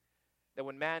that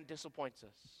when man disappoints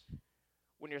us,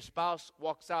 when your spouse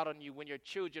walks out on you, when your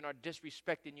children are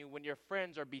disrespecting you, when your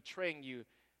friends are betraying you,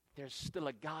 there's still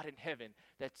a God in heaven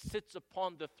that sits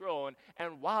upon the throne.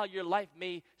 And while your life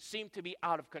may seem to be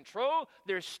out of control,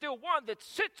 there's still one that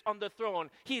sits on the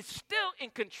throne. He's still in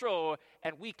control,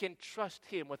 and we can trust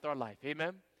Him with our life.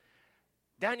 Amen?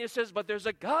 Daniel says, but there's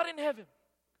a God in heaven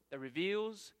that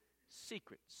reveals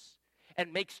secrets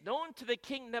and makes known to the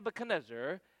king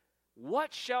Nebuchadnezzar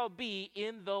what shall be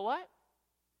in the what?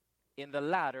 In the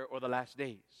latter or the last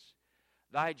days.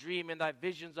 Thy dream and thy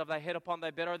visions of thy head upon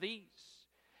thy bed are these.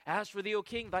 As for thee, O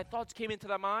king, thy thoughts came into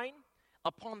thy mind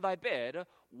upon thy bed,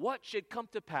 what should come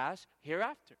to pass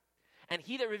hereafter. And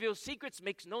he that reveals secrets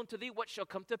makes known to thee what shall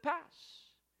come to pass.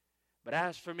 But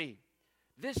as for me,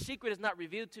 This secret is not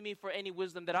revealed to me for any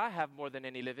wisdom that I have more than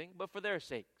any living, but for their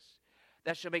sakes,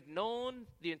 that shall make known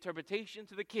the interpretation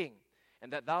to the king,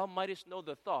 and that thou mightest know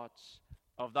the thoughts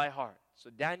of thy heart. So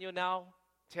Daniel now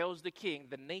tells the king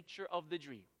the nature of the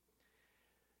dream.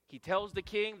 He tells the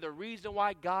king the reason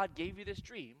why God gave you this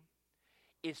dream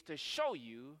is to show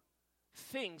you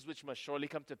things which must surely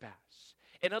come to pass.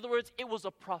 In other words, it was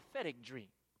a prophetic dream.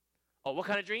 Oh, what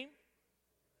kind of dream?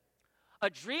 A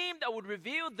dream that would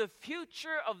reveal the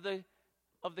future of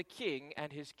the king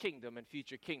and his kingdom and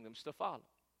future kingdoms to follow.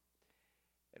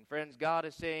 And friends, God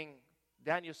is saying,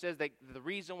 Daniel says that the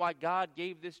reason why God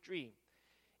gave this dream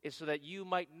is so that you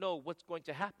might know what's going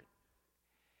to happen.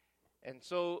 And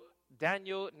so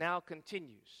Daniel now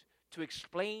continues to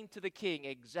explain to the king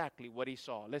exactly what he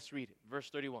saw. Let's read it. Verse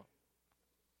 31.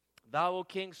 Thou, O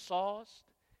king, sawest,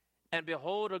 and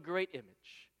behold, a great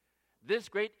image. This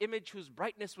great image, whose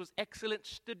brightness was excellent,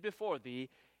 stood before thee,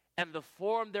 and the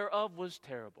form thereof was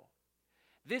terrible.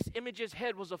 This image's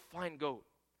head was of fine gold,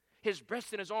 his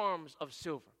breast and his arms of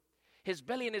silver, his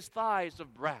belly and his thighs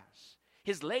of brass,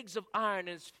 his legs of iron, and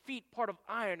his feet part of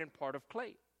iron and part of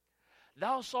clay.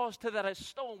 Thou sawest that a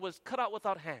stone was cut out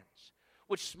without hands,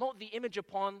 which smote the image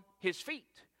upon his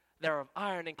feet, that are of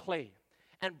iron and clay,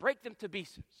 and brake them to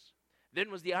pieces. Then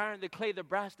was the iron, the clay, the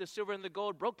brass, the silver, and the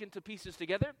gold broken to pieces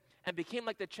together, and became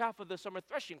like the chaff of the summer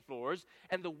threshing floors,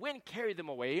 and the wind carried them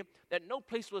away, that no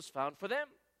place was found for them.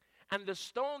 And the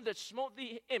stone that smote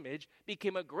the image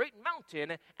became a great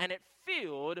mountain, and it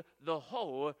filled the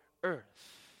whole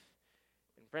earth.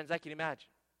 And friends, I can imagine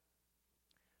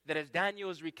that as Daniel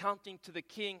is recounting to the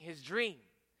king his dream,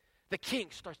 the king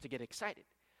starts to get excited.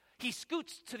 He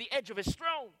scoots to the edge of his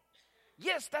throne.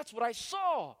 Yes, that's what I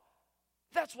saw.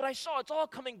 That's what I saw. It's all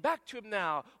coming back to him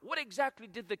now. What exactly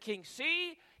did the king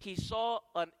see? He saw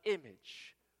an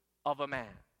image of a man.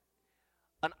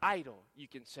 An idol, you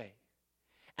can say.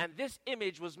 And this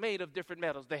image was made of different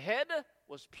metals. The head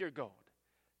was pure gold.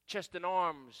 Chest and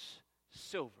arms,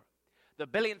 silver. The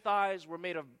belly and thighs were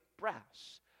made of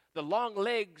brass. The long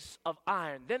legs of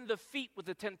iron. Then the feet with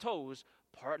the 10 toes,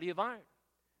 partly of iron,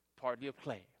 partly of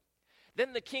clay.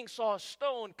 Then the king saw a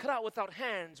stone cut out without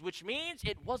hands, which means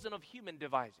it wasn't of human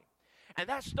devising. And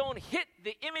that stone hit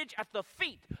the image at the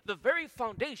feet, the very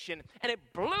foundation, and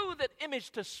it blew that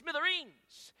image to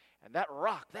smithereens. And that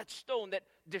rock, that stone that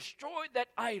destroyed that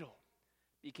idol,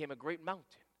 became a great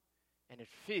mountain, and it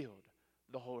filled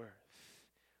the whole earth.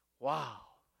 Wow,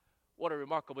 what a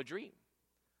remarkable dream.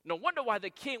 No wonder why the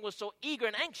king was so eager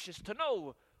and anxious to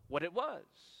know what it was.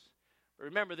 But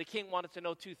remember, the king wanted to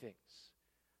know two things.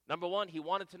 Number one, he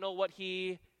wanted to know what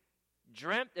he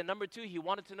dreamt. And number two, he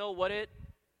wanted to know what it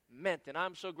meant. And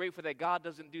I'm so grateful that God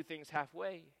doesn't do things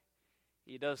halfway.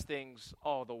 He does things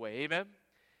all the way. Amen?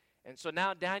 And so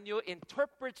now Daniel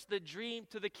interprets the dream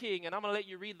to the king. And I'm going to let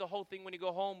you read the whole thing when you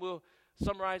go home. We'll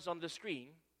summarize on the screen.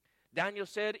 Daniel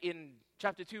said in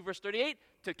chapter 2, verse 38,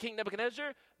 to King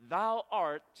Nebuchadnezzar, thou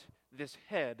art this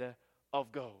head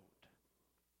of gold.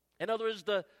 In other words,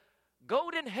 the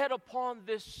golden head upon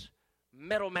this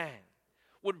metal man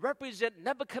would represent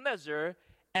Nebuchadnezzar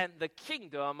and the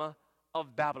kingdom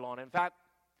of Babylon. In fact,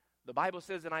 the Bible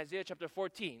says in Isaiah chapter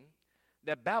 14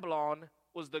 that Babylon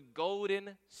was the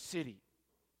golden city.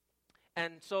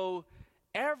 And so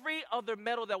every other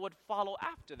metal that would follow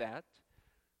after that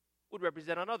would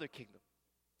represent another kingdom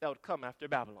that would come after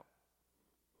Babylon.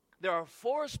 There are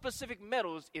 4 specific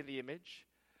metals in the image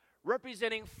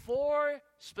representing 4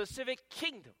 specific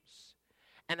kingdoms.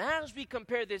 And as we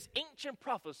compare this ancient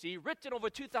prophecy written over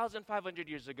 2,500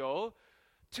 years ago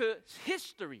to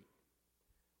history,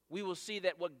 we will see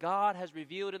that what God has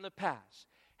revealed in the past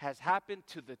has happened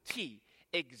to the T,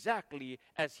 exactly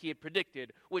as he had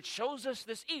predicted, which shows us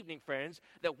this evening, friends,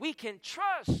 that we can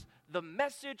trust the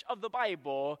message of the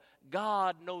Bible.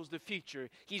 God knows the future.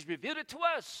 He's revealed it to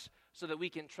us so that we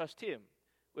can trust him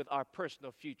with our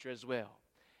personal future as well.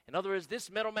 In other words, this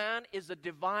metal man is a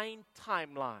divine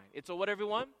timeline. It's a what,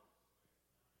 everyone?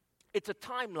 It's a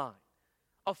timeline,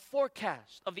 a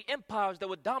forecast of the empires that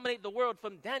would dominate the world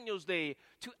from Daniel's day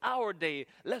to our day.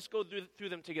 Let's go through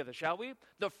them together, shall we?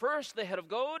 The first, the head of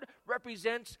gold,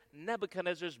 represents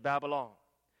Nebuchadnezzar's Babylon.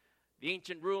 The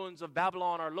ancient ruins of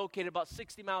Babylon are located about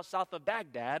 60 miles south of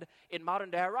Baghdad in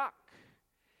modern-day Iraq.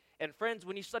 And friends,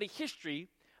 when you study history,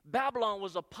 Babylon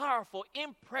was a powerful,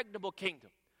 impregnable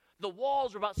kingdom. The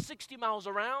walls were about 60 miles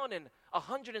around and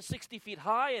 160 feet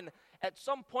high, and at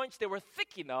some points they were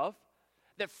thick enough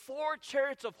that 4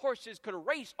 chariots of horses could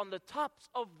race on the tops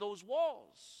of those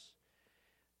walls.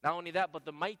 Not only that, but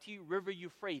the mighty river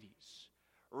Euphrates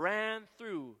ran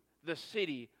through the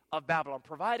city of Babylon,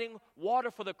 providing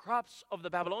water for the crops of the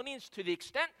Babylonians to the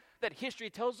extent that history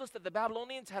tells us that the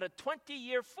Babylonians had a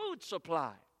 20-year food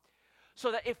supply.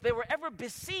 So that if they were ever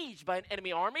besieged by an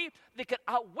enemy army, they could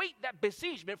outwait that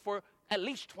besiegement for at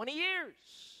least 20 years.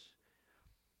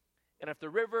 And if the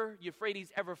river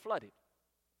Euphrates ever flooded,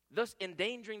 thus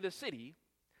endangering the city,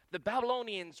 the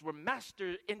Babylonians were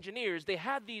master engineers. They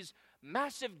had these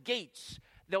massive gates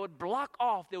that would block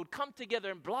off, they would come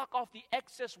together and block off the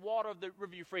excess water of the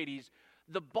river Euphrates.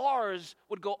 The bars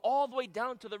would go all the way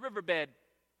down to the riverbed,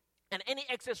 and any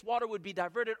excess water would be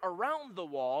diverted around the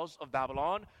walls of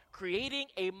Babylon, creating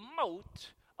a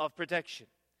moat of protection.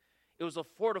 It was a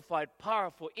fortified,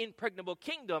 powerful, impregnable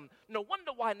kingdom. No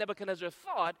wonder why Nebuchadnezzar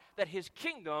thought that his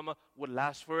kingdom would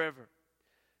last forever.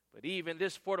 But even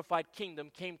this fortified kingdom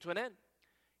came to an end.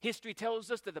 History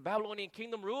tells us that the Babylonian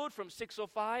kingdom ruled from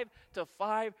 605 to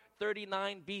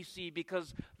 539 BC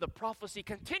because the prophecy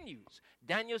continues.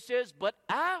 Daniel says, but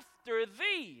after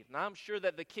thee. Now I'm sure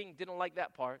that the king didn't like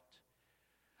that part.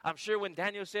 I'm sure when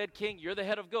Daniel said, King, you're the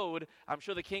head of gold, I'm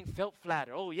sure the king felt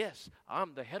flattered. Oh yes,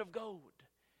 I'm the head of gold.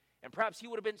 And perhaps he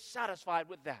would have been satisfied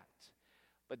with that.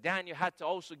 But Daniel had to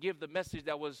also give the message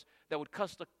that would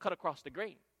cut across the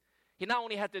grain. He not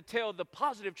only had to tell the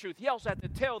positive truth, he also had to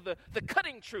tell the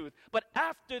cutting truth. But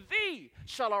after thee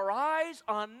shall arise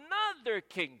another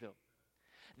kingdom.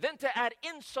 Then to add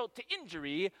insult to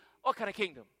injury, what kind of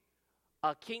kingdom?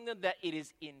 A kingdom that it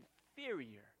is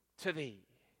inferior to thee.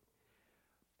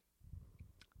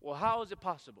 Well, how is it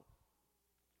possible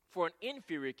for an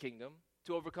inferior kingdom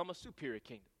to overcome a superior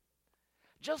kingdom?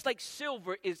 Just like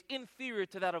silver is inferior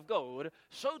to that of gold,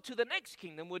 so to the next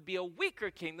kingdom would be a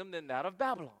weaker kingdom than that of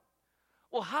Babylon.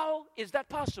 Well, how is that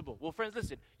possible? Well, friends,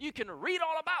 listen. You can read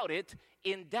all about it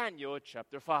in Daniel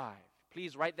chapter 5.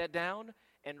 Please write that down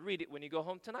and read it when you go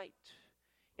home tonight.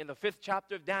 In the 5th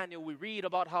chapter of Daniel, we read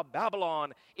about how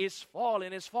Babylon is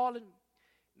fallen.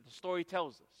 The story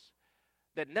tells us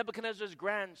that Nebuchadnezzar's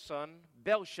grandson,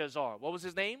 Belshazzar, what was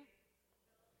his name?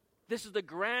 This is the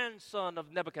grandson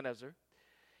of Nebuchadnezzar.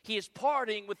 He is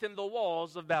partying within the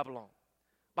walls of Babylon.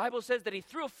 Bible says that he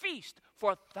threw a feast for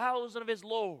 1,000 of his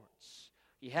lords.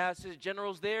 He has his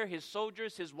generals there, his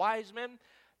soldiers, his wise men.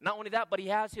 Not only that, but he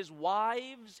has his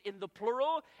wives in the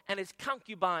plural and his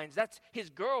concubines. That's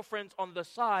his girlfriends on the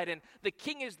side. And the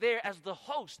king is there as the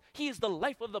host. He is the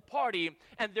life of the party.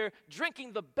 And they're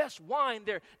drinking the best wine.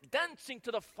 They're dancing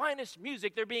to the finest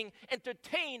music. They're being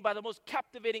entertained by the most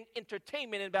captivating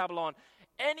entertainment in Babylon.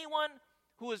 Everyone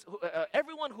who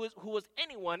was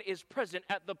anyone is present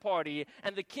at the party,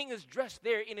 and the king is dressed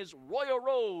there in his royal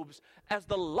robes as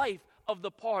the life of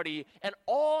the party, and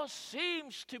all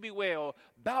seems to be well.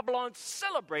 Babylon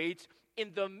celebrates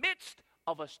in the midst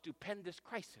of a stupendous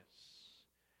crisis,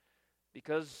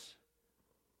 because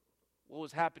what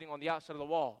was happening on the outside of the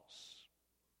walls,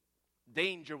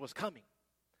 danger was coming,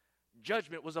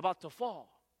 judgment was about to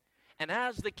fall. And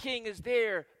as the king is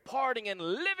there partying and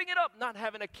living it up, not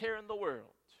having a care in the world,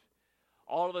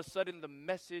 all of a sudden the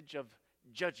message of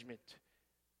judgment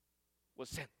was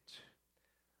sent.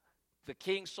 The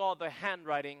king saw the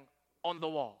handwriting on the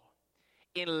wall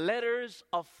in letters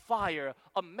of fire,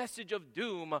 a message of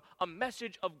doom, a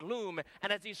message of gloom.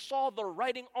 And as he saw the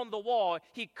writing on the wall,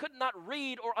 he could not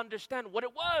read or understand what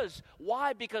it was.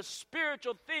 Why? Because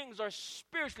spiritual things are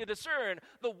spiritually discerned.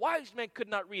 The wise men could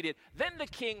not read it. Then the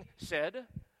king said,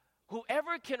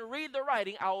 whoever can read the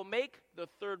writing, I will make the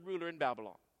third ruler in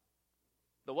Babylon.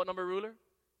 The what number ruler?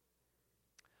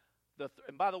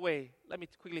 And by the way, let me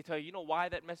quickly tell you, you know why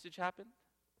that message happened?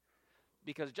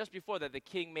 Because just before that, the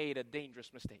king made a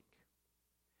dangerous mistake.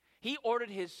 He ordered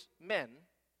his men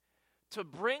to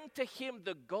bring to him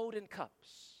the golden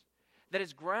cups that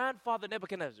his grandfather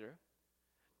Nebuchadnezzar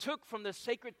took from the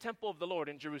sacred temple of the Lord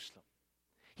in Jerusalem.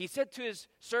 He said to his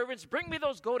servants, bring me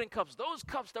those golden cups, those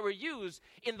cups that were used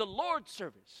in the Lord's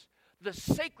service, the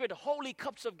sacred holy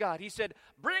cups of God. He said,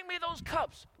 bring me those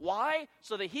cups. Why?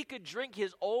 So that he could drink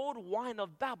his old wine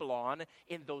of Babylon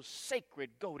in those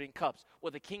sacred golden cups.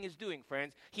 What the king is doing,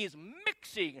 friends, he is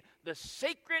mixing the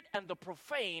sacred and the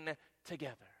profane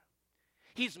together.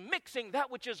 He's mixing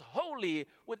that which is holy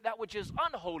with that which is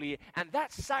unholy. And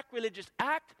that sacrilegious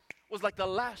act was like the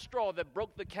last straw that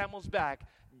broke the camel's back.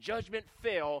 Judgment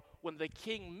fell when the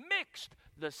king mixed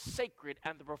the sacred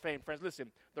and the profane. Friends,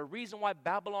 listen, the reason why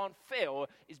Babylon fell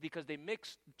is because they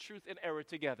mixed truth and error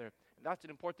together. And that's an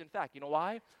important fact. You know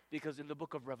why? Because in the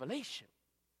book of Revelation,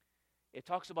 it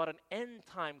talks about an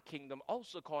end-time kingdom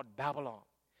also called Babylon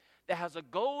that has a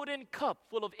golden cup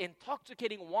full of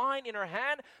intoxicating wine in her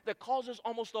hand that causes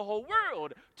almost the whole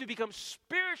world to become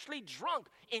spiritually drunk,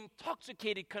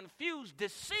 intoxicated, confused,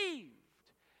 deceived.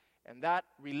 And that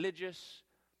religious,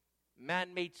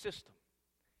 man-made system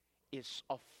is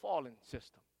a fallen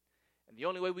system. And the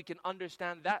only way we can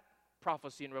understand that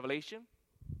prophecy in Revelation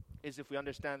is if we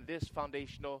understand this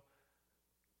foundational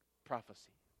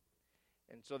prophecy.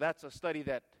 And so that's a study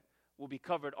that will be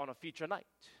covered on a future night.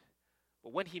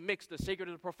 But when he mixed the sacred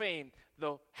and the profane,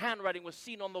 the handwriting was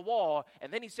seen on the wall.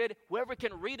 And then he said, whoever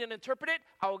can read and interpret it,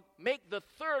 I'll make the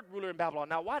third ruler in Babylon.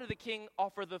 Now, why did the king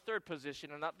offer the third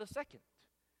position and not the second?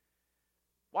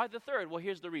 Why the third? Well,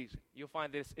 here's the reason. You'll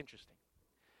find this interesting.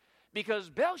 Because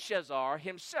Belshazzar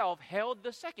himself held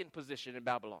the second position in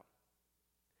Babylon.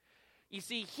 You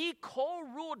see, he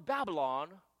co-ruled Babylon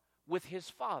with his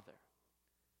father,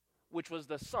 which was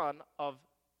the son of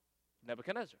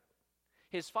Nebuchadnezzar.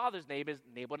 His father's name is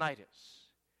Nabonidus.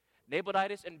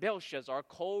 Nabonidus and Belshazzar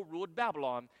co-ruled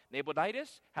Babylon.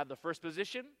 Nabonidus had the first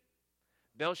position.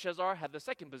 Belshazzar had the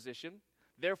second position.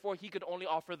 Therefore, he could only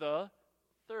offer the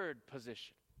third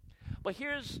position. But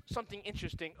here's something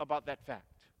interesting about that fact.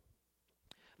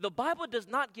 The Bible does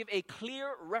not give a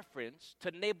clear reference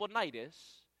to Nabonidus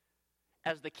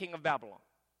as the king of Babylon.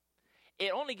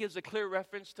 It only gives a clear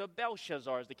reference to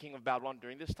Belshazzar as the king of Babylon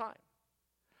during this time.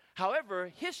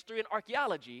 However, history and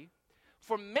archaeology,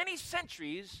 for many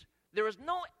centuries, there is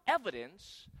no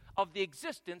evidence of the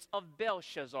existence of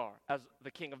Belshazzar as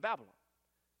the king of Babylon.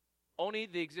 Only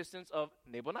the existence of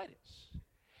Nabonidus.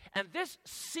 And this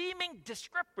seeming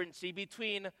discrepancy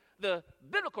between the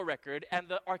biblical record and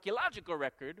the archaeological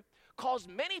record caused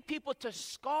many people to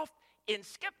scoff in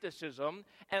skepticism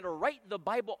and write the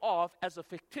Bible off as a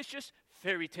fictitious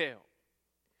fairy tale.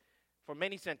 For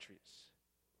many centuries,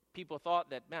 people thought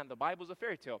that, man, the Bible's a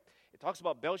fairy tale. It talks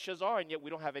about Belshazzar, and yet we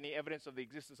don't have any evidence of the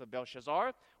existence of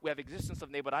Belshazzar. We have existence of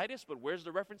Nabonidus, but where's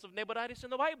the reference of Nabonidus in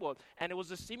the Bible? And it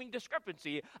was a seeming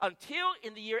discrepancy until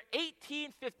in the year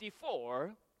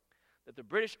 1854 that the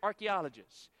British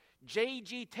archaeologist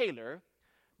J.G. Taylor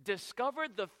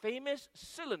discovered the famous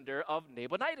cylinder of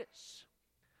Nabonidus,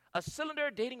 a cylinder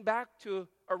dating back to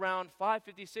around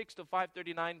 556 to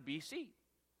 539 BC.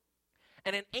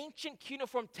 And in ancient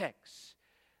cuneiform texts,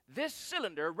 this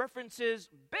cylinder references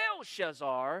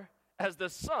Belshazzar as the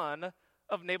son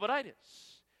of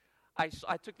Nabonidus. I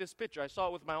took this picture. I saw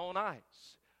it with my own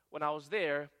eyes when I was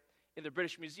there in the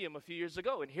British Museum a few years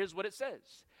ago. And here's what it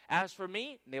says. As for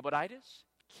me, Nabonidus,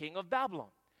 king of Babylon.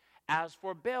 As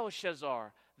for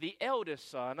Belshazzar, the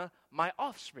eldest son, my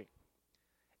offspring.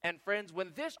 And friends,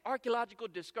 when this archaeological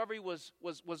discovery was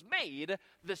made,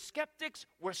 the skeptics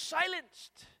were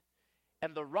silenced.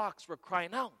 And the rocks were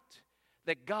crying out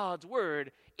that God's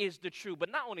word is the true. But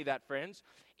not only that, friends,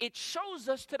 it shows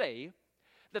us today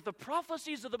that the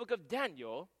prophecies of the book of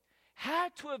Daniel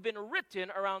had to have been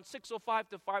written around 605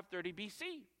 to 530 BC.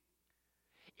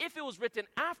 If it was written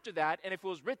after that, and if it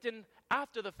was written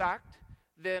after the fact,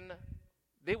 then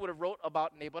they would have wrote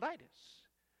about Nabonidus.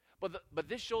 But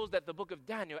this shows that the book of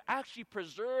Daniel actually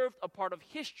preserved a part of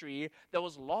history that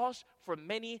was lost for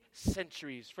many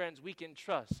centuries. Friends, we can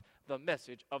trust the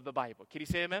message of the Bible. Can you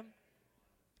say amen?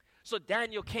 So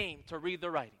Daniel came to read the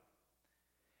writing.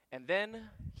 And then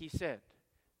he said,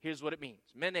 here's what it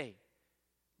means. Mene,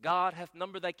 God hath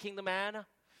numbered thy kingdom and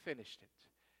finished it.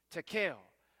 Tekel,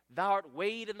 thou art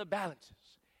weighed in the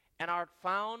balances and art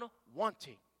found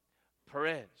wanting.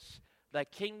 Perez, thy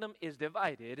kingdom is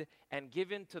divided and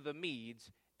given to the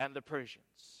Medes and the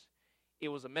Persians. It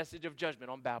was a message of judgment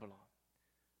on Babylon.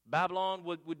 Babylon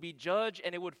would be judged,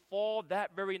 and it would fall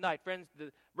that very night. Friends,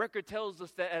 the record tells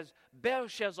us that as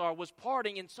Belshazzar was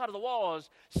parting inside of the walls,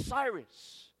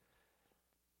 Cyrus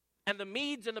and the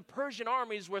Medes and the Persian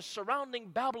armies were surrounding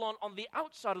Babylon on the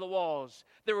outside of the walls.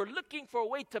 They were looking for a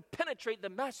way to penetrate the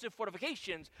massive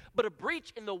fortifications, but a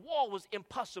breach in the wall was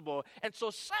impossible. And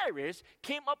so Cyrus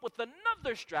came up with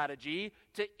another strategy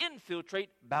to infiltrate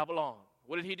Babylon.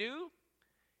 What did he do?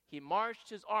 He marched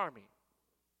his army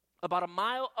about a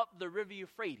mile up the river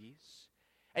Euphrates,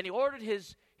 and he ordered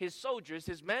his soldiers,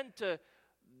 his men, to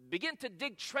begin to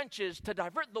dig trenches to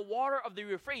divert the water of the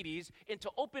Euphrates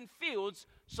into open fields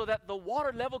so that the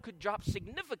water level could drop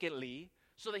significantly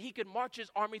so that he could march his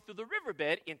army through the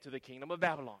riverbed into the kingdom of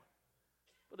Babylon.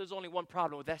 But there's only one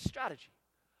problem with that strategy.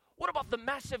 What about the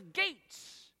massive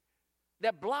gates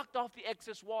that blocked off the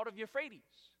excess water of Euphrates?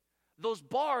 Those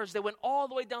bars that went all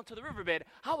the way down to the riverbed,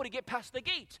 how would he get past the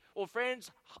gates? Well,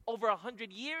 friends, over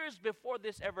 100 years before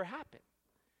this ever happened,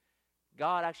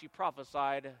 God actually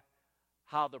prophesied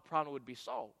how the problem would be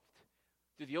solved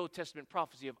through the Old Testament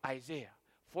prophecy of Isaiah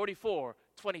 44,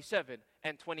 27,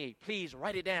 and 28. Please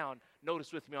write it down.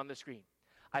 Notice with me on the screen.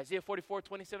 Isaiah 44,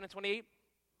 27, and 28.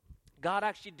 God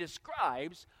actually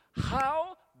describes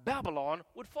how Babylon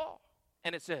would fall.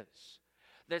 And it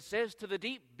says to the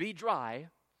deep, be dry,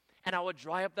 and I will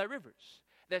dry up thy rivers.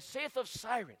 That saith of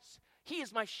Cyrus, he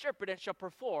is my shepherd and shall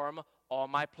perform all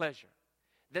my pleasure.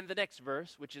 Then the next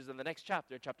verse, which is in the next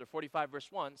chapter, chapter 45,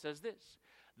 verse 1, says this.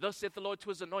 Thus saith the Lord to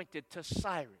his anointed, to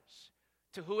Cyrus.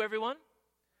 To who, everyone?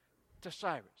 To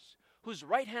Cyrus, whose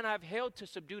right hand I have held to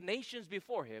subdue nations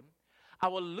before him. I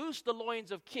will loose the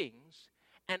loins of kings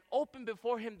and open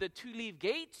before him the two-leaved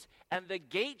gates, and the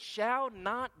gate shall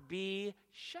not be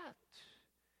shut.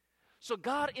 So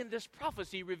God in this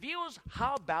prophecy reveals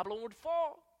how Babylon would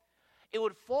fall. It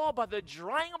would fall by the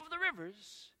drying up of the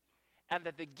rivers, and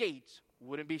that the gates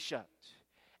wouldn't be shut.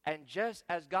 And just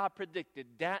as God predicted,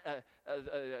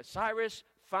 Cyrus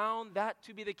found that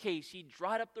to be the case. He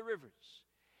dried up the rivers,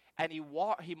 and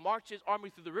he marched his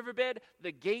army through the riverbed.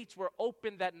 The gates were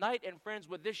open that night. And friends,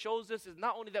 what this shows us is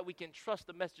not only that we can trust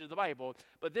the message of the Bible,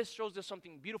 but this shows us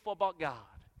something beautiful about God.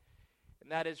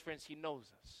 And that is, friends, he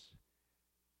knows us.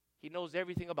 He knows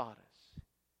everything about us,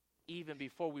 even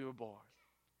before we were born.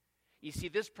 You see,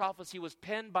 this prophecy was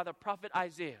penned by the prophet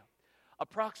Isaiah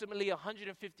approximately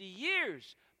 150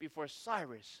 years before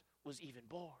Cyrus was even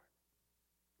born.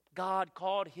 God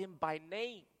called him by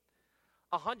name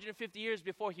 150 years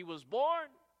before he was born,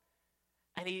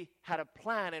 and he had a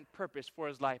plan and purpose for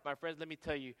his life. My friends, let me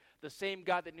tell you, the same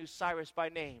God that knew Cyrus by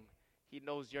name, he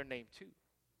knows your name too.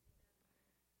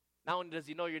 Not only does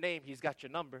he know your name, he's got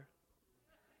your number.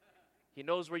 He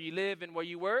knows where you live and where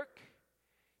you work.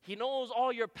 He knows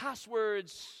all your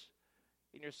passwords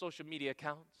in your social media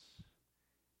accounts.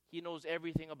 He knows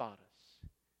everything about us.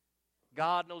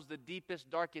 God knows the deepest,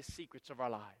 darkest secrets of our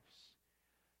lives.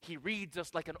 He reads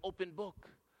us like an open book.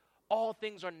 All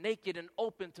things are naked and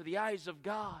open to the eyes of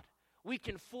God. We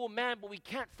can fool man, but we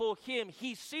can't fool him.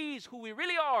 He sees who we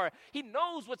really are. He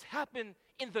knows what's happened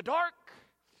in the dark.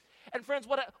 And friends,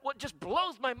 what just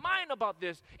blows my mind about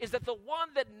this is that the one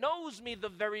that knows me the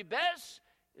very best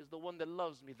is the one that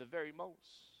loves me the very most.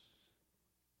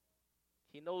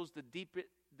 He knows the deepest,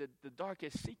 the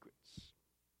darkest secrets,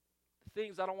 the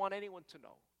things I don't want anyone to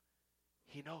know.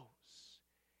 He knows.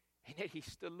 And yet he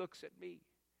still looks at me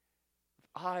with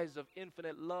eyes of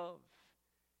infinite love,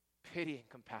 pity, and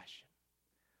compassion.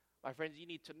 My friends, you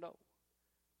need to know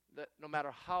that no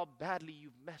matter how badly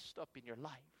you've messed up in your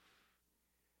life,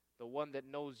 the one that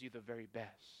knows you the very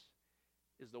best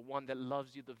is the one that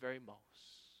loves you the very most.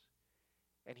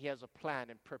 And he has a plan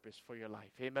and purpose for your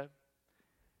life. Amen?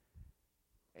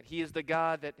 And he is the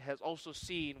God that has also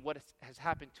seen what has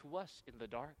happened to us in the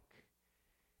dark.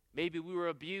 Maybe we were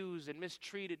abused and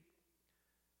mistreated.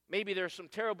 Maybe there are some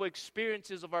terrible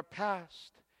experiences of our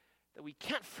past that we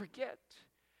can't forget,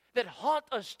 that haunt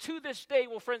us to this day.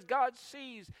 Well, friends, God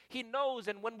sees, he knows,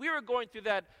 and when we were going through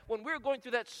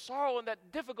that sorrow and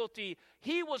that difficulty,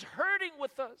 he was hurting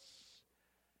with us.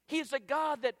 He's a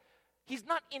God that he's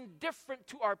not indifferent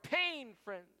to our pain,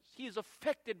 friends. He is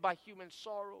affected by human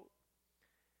sorrow.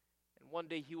 And one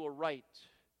day he will right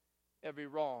every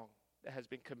wrong that has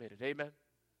been committed. Amen?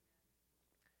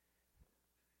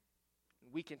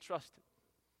 And we can trust him.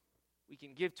 We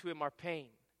can give to him our pain,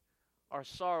 our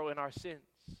sorrow, and our sins.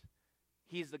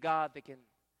 He's the God that can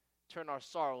turn our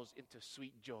sorrows into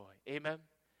sweet joy. Amen?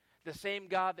 The same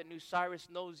God that knew Cyrus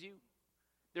knows you.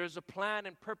 There's a plan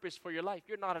and purpose for your life.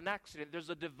 You're not an accident. There's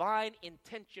a divine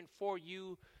intention for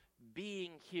you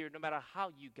being here, no matter how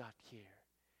you got here.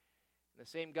 And the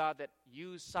same God that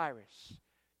used Cyrus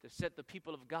to set the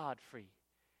people of God free,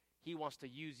 he wants to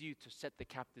use you to set the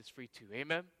captives free too.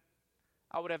 Amen?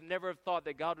 I would have never thought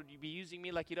that God would be using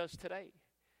me like he does today.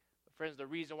 But friends, the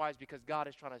reason why is because God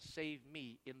is trying to save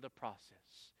me in the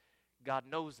process. God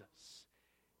knows us.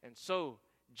 And so,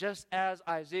 just as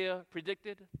Isaiah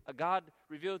predicted, God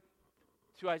revealed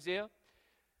to Isaiah,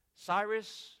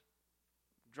 Cyrus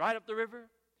dried up the river,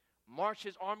 marched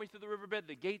his army through the riverbed,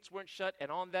 the gates weren't shut,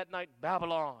 and on that night,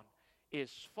 Babylon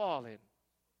is fallen.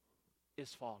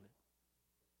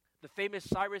 The famous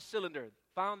Cyrus cylinder,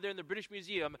 found there in the British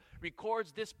Museum,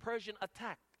 records this Persian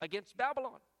attack against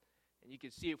Babylon. And you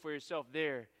can see it for yourself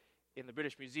there in the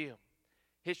British Museum.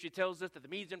 History tells us that the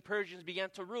Medes and Persians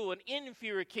began to rule an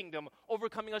inferior kingdom,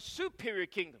 overcoming a superior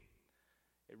kingdom.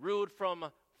 It ruled from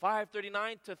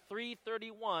 539 to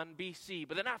 331 BC.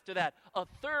 But then after that, a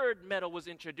third metal was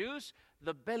introduced,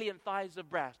 the belly and thighs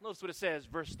of brass. Notice what it says,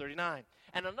 verse 39.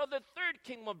 And another third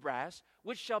kingdom of brass,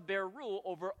 which shall bear rule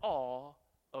over all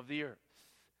of the earth.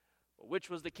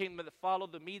 Which was the kingdom that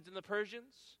followed the Medes and the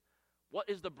Persians? What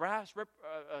is the brass?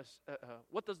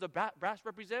 What does the brass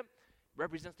represent?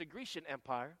 Represents the Grecian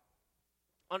Empire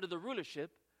under the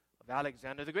rulership of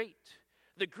Alexander the Great.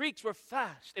 The Greeks were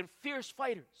fast and fierce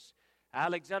fighters.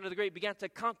 Alexander the Great began to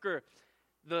conquer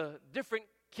the different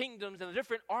kingdoms and the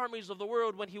different armies of the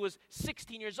world when he was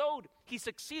 16 years old. He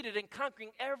succeeded in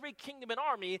conquering every kingdom and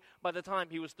army by the time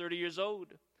he was 30 years old.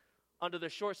 Under the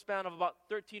short span of about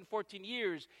 13, 14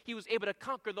 years, he was able to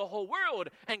conquer the whole world,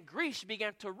 and Greece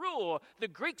began to rule. The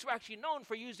Greeks were actually known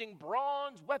for using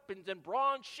bronze weapons and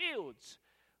bronze shields.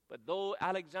 But though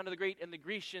Alexander the Great and the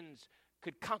Grecians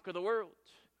could conquer the world,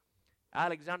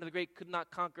 Alexander the Great could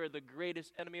not conquer the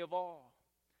greatest enemy of all,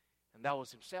 and that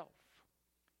was himself.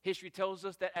 History tells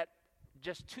us that at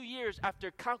just 2 years after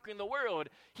conquering the world,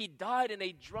 he died in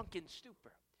a drunken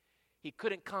stupor. He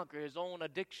couldn't conquer his own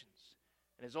addictions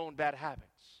and his own bad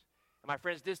habits. And my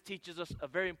friends, this teaches us a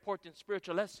very important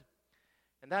spiritual lesson.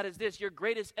 And that is this: your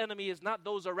greatest enemy is not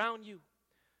those around you.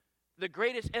 The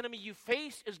greatest enemy you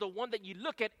face is the one that you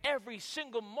look at every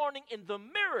single morning in the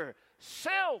mirror.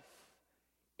 Self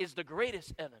is the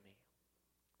greatest enemy.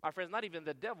 My friends, not even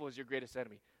the devil is your greatest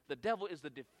enemy. The devil is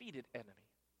the defeated enemy.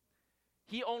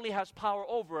 He only has power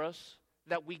over us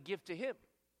that we give to him.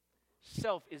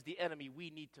 Self is the enemy we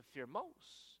need to fear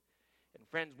most. And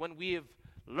friends, when we have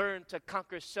learned to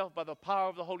conquer self by the power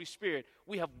of the Holy Spirit,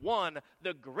 we have won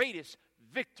the greatest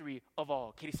victory of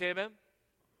all. Can you say amen?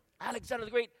 Alexander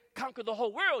the Great conquered the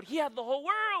whole world. He had the whole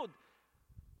world.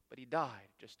 But he died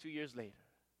just 2 years later.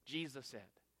 Jesus said,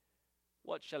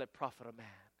 "What shall it profit a man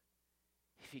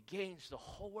if he gains the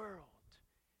whole world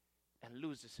and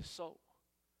loses his soul?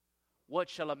 What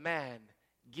shall a man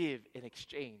give in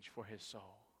exchange for his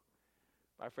soul?"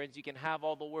 My friends, you can have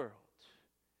all the world,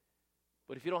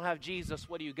 but if you don't have Jesus,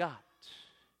 what do you got?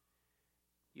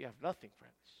 You have nothing,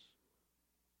 friends.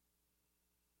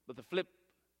 But the flip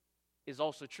is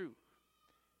also true.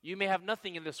 You may have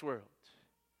nothing in this world,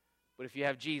 but if you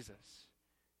have Jesus,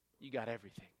 you got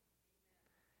everything.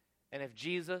 And if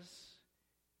Jesus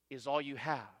is all you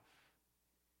have,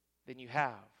 then you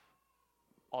have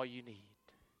all you need.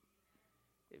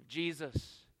 If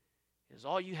Jesus is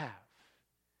all you have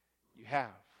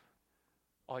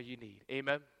all you need.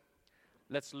 Amen.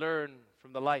 Let's learn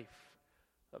from the life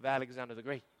of Alexander the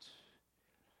Great.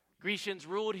 Grecians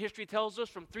ruled, history tells us,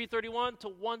 from 331 to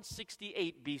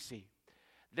 168 BC.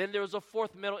 Then there was a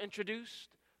fourth metal introduced,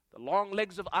 the long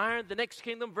legs of iron. The next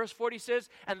kingdom, verse 40 says,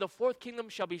 "And the fourth kingdom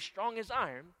shall be strong as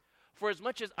iron, for as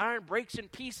much as iron breaks in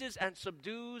pieces and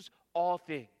subdues all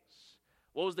things."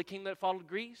 What was the kingdom that followed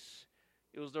Greece?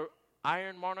 It was the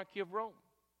iron monarchy of Rome.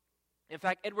 In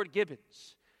fact, Edward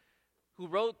Gibbons, who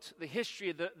wrote the history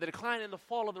of the decline and the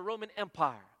fall of the Roman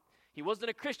Empire, he wasn't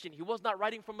a Christian. He was not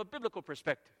writing from a biblical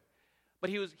perspective. But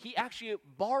he actually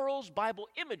borrows Bible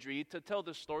imagery to tell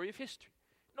the story of history.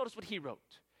 Notice what he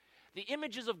wrote. "The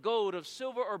images of gold, of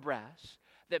silver, or brass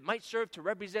that might serve to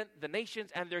represent the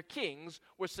nations and their kings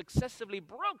were successively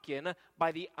broken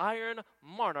by the iron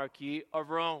monarchy of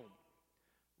Rome."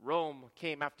 Rome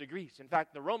came after Greece. In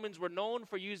fact, the Romans were known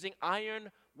for using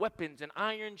iron weapons and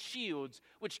iron shields,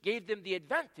 which gave them the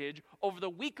advantage over the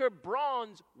weaker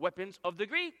bronze weapons of the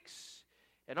Greeks.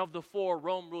 And of the four,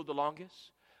 Rome ruled the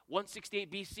longest, 168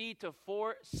 BC to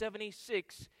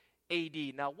 476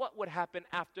 AD. Now, what would happen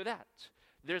after that?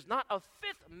 There's not a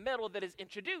fifth metal that is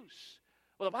introduced.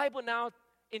 Well, the Bible now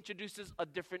introduces a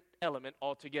different element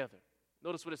altogether.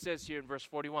 Notice what it says here in verse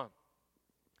 41.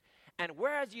 "And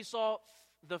whereas you saw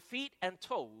the feet and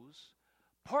toes,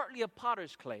 partly of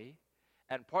potter's clay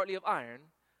and partly of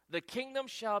iron, the kingdom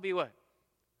shall be what?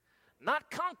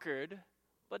 Not conquered,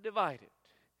 but divided."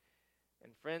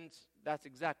 And friends, that's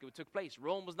exactly what took place.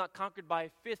 Rome was not conquered by a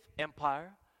fifth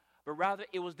empire, but rather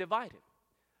it was divided.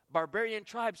 Barbarian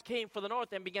tribes came from the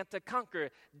north and began to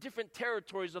conquer different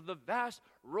territories of the vast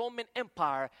Roman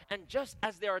Empire. And just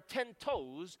as there are 10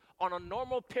 toes on a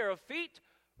normal pair of feet,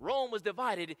 Rome was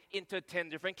divided into 10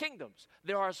 different kingdoms.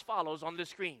 There are as follows on the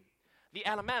screen. The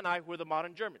Alemanni were the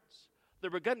modern Germans.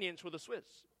 The Burgundians were the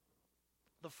Swiss.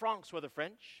 The Franks were the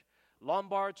French.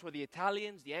 Lombards were the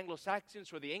Italians. The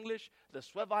Anglo-Saxons were the English. The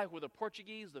Suevi were the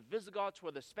Portuguese. The Visigoths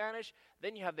were the Spanish.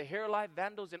 Then you have the Heruli,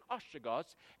 Vandals, and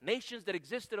Ostrogoths, nations that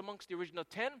existed amongst the original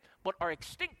 10 but are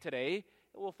extinct today.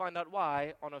 And we'll find out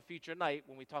why on a future night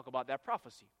when we talk about that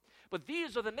prophecy. But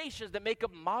these are the nations that make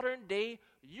up modern-day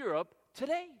Europe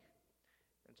today.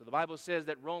 And so the Bible says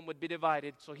that Rome would be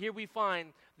divided. So here we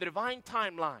find the divine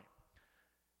timeline.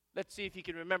 Let's see if you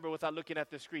can remember without looking at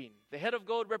the screen. The head of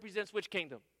gold represents which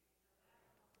kingdom?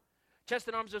 Chest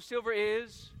and arms of silver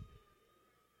is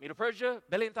Medo-Persia.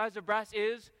 Belly and thighs of brass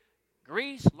is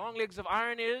Greece. Long legs of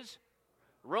iron is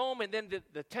Rome. And then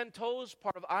the 10 toes,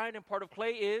 part of iron and part of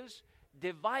clay, is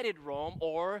divided Rome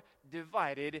or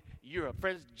divided Europe.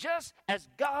 Friends, just as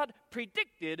God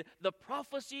predicted, the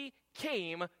prophecy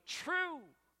came true.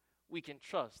 We can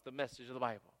trust the message of the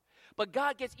Bible. But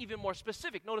God gets even more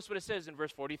specific. Notice what it says in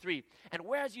verse 43. And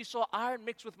whereas you saw iron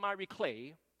mixed with miry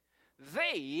clay,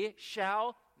 they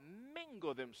shall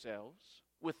mingle themselves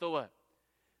with the what?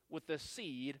 With the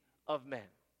seed of men.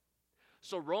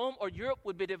 So Rome or Europe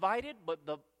would be divided, but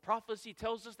the prophecy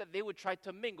tells us that they would try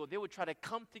to mingle. They would try to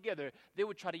come together. They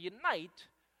would try to unite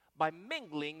by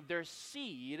mingling their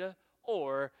seed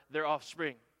or their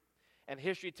offspring. And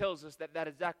history tells us that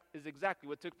is exactly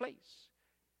what took place.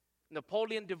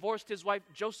 Napoleon divorced his wife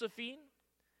Josephine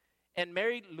and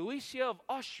married Lucia of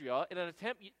Austria in an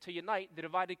attempt to unite the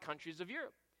divided countries of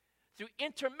Europe through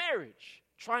intermarriage,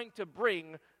 trying to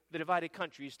bring the divided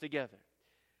countries together.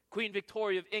 Queen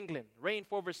Victoria of England reigned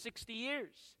for over 60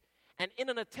 years. And in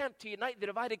an attempt to unite the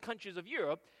divided countries of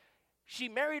Europe, she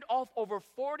married off over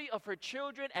 40 of her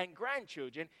children and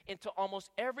grandchildren into almost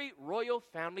every royal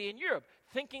family in Europe,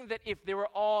 thinking that if they were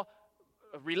all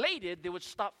related, they would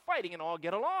stop fighting and all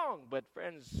get along. But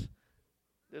friends,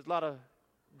 there's a lot of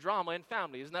drama in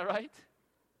family, isn't that right?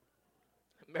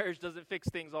 Marriage doesn't fix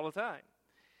things all the time.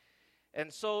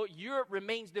 And so Europe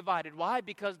remains divided. Why?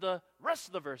 Because the rest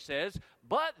of the verse says,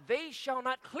 but they shall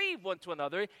not cleave one to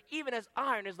another, even as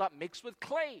iron is not mixed with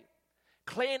clay.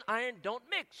 Clay and iron don't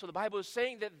mix. So the Bible is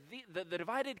saying that the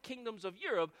divided kingdoms of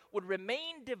Europe would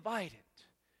remain divided.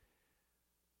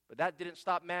 But that didn't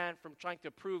stop man from trying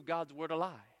to prove God's word a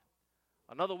lie.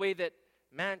 Another way that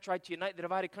man tried to unite the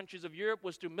divided countries of Europe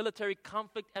was through military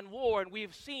conflict and war. And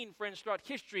we've seen, friends, throughout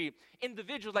history,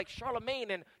 individuals like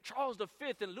Charlemagne and Charles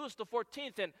V and Louis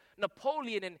XIV and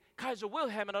Napoleon and Kaiser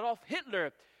Wilhelm and Adolf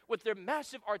Hitler, with their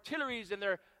massive artilleries and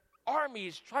their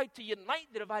armies, tried to unite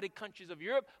the divided countries of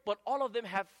Europe, but all of them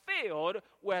have failed,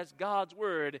 whereas God's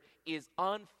word is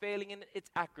unfailing in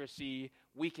its accuracy.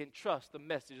 We can trust the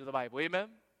message of the Bible. Amen?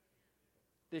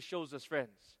 This shows us,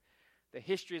 friends, that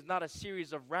history is not a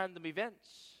series of random events.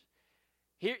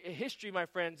 History, my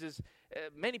friends, is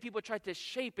many people try to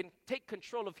shape and take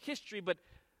control of history, but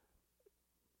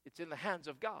it's in the hands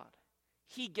of God.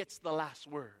 He gets the last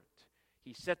word.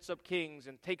 He sets up kings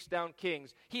and takes down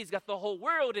kings. He's got the whole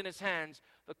world in his hands.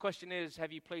 The question is,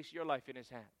 have you placed your life in his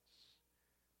hands?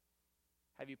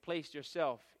 Have you placed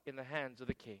yourself in the hands of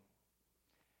the king?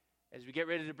 As we get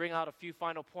ready to bring out a few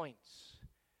final points,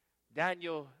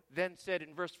 Daniel then said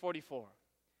in verse 44,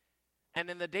 and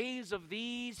in the days of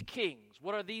these kings,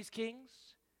 what are these kings?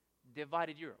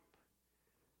 Divided Europe.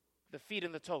 The feet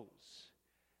and the toes.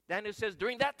 Daniel says,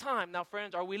 during that time, now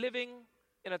friends, are we living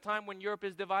in a time when Europe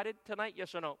is divided tonight?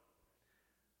 Yes or no?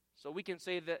 So we can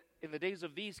say that in the days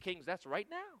of these kings, that's right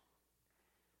now.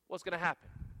 What's going to happen?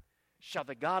 Shall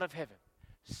the God of heaven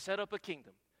set up a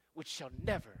kingdom which shall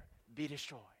never be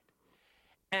destroyed.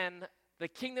 And the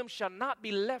kingdom shall not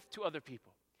be left to other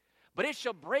people, but it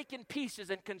shall break in pieces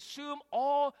and consume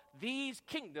all these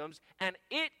kingdoms, and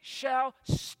it shall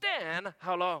stand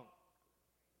how long?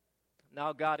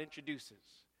 Now God introduces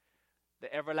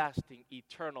the everlasting,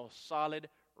 eternal, solid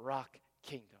rock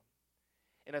kingdom.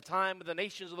 In a time when the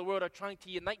nations of the world are trying to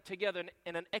unite together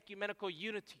in an ecumenical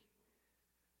unity,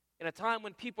 in a time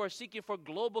when people are seeking for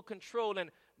global control and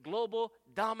global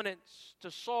dominance to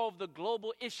solve the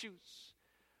global issues,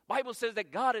 Bible says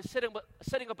that God is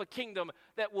setting up a kingdom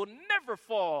that will never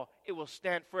fall. It will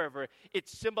stand forever.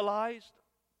 It's symbolized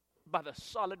by the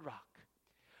solid rock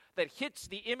that hits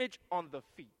the image on the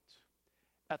feet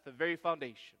at the very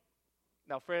foundation.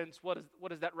 Now, friends, what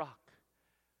is that rock?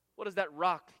 What does that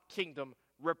rock kingdom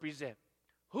represent?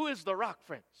 Who is the rock,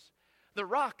 friends? The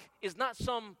rock is not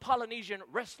some Polynesian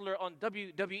wrestler on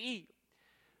WWE.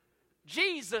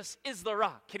 Jesus is the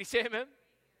rock. Can you say amen?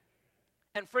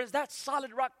 And friends, that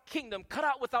solid rock kingdom cut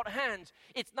out without hands,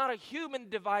 it's not a human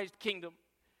devised kingdom.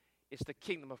 It's the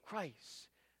kingdom of Christ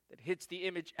that hits the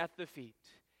image at the feet.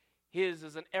 His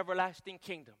is an everlasting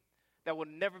kingdom that will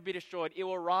never be destroyed. It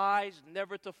will rise,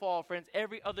 never to fall. Friends,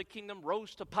 every other kingdom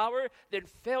rose to power, then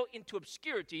fell into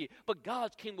obscurity. But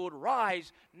God's kingdom would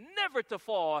rise, never to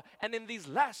fall. And in these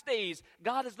last days,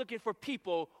 God is looking for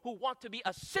people who want to be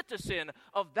a citizen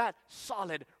of that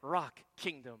solid rock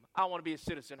kingdom. I want to be a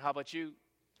citizen. How about you?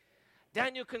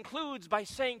 Daniel concludes by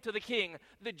saying to the king,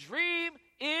 the dream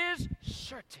is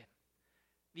certain.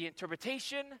 The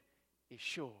interpretation is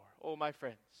sure. Oh, my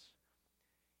friends.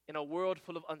 In a world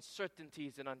full of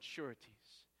uncertainties and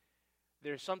unsureties,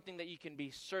 there's something that you can be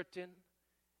certain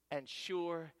and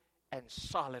sure and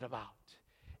solid about.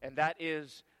 And that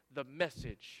is the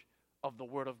message of the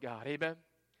Word of God. Amen?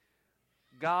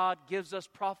 God gives us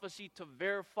prophecy to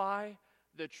verify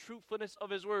the truthfulness of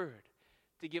His Word,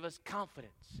 to give us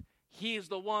confidence. He is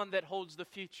the one that holds the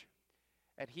future,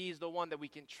 and He is the one that we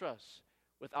can trust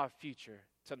with our future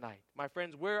tonight. My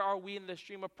friends, where are we in the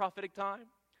stream of prophetic time?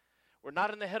 We're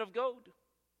not in the head of gold.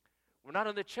 We're not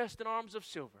in the chest and arms of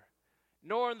silver,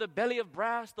 nor in the belly of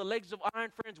brass, the legs of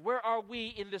iron. Friends, where are we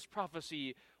in this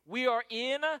prophecy? We are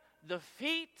in the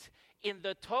feet, in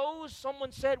the toes.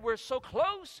 Someone said we're so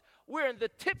close, we're in the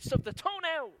tips of the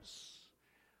toenails.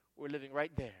 We're living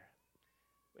right there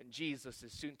when Jesus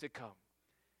is soon to come.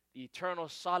 The eternal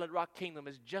solid rock kingdom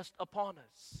is just upon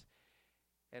us.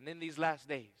 And in these last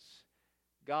days,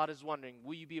 God is wondering,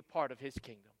 will you be a part of his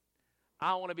kingdom?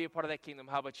 I want to be a part of that kingdom.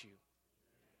 How about you?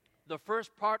 The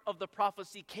first part of the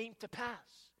prophecy came to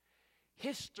pass.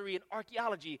 History and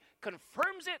archaeology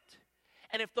confirms it.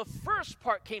 And if the first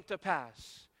part came to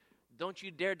pass, don't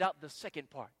you dare doubt the second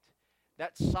part.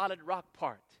 That solid rock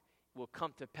part will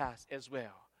come to pass as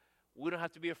well. We don't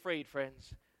have to be afraid,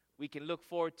 friends. We can look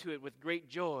forward to it with great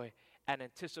joy and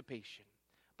anticipation.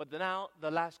 But now,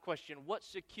 the last question, what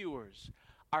secures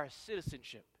our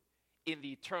citizenship in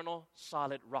the eternal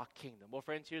solid rock kingdom? Well,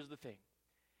 friends, here's the thing.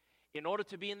 In order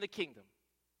to be in the kingdom,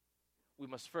 we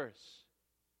must first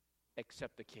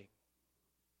accept the king.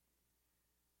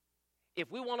 If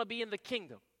we want to be in the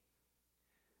kingdom,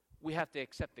 we have to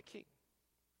accept the king.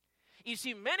 You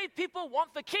see, many people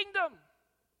want the kingdom,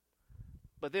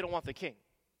 but they don't want the king.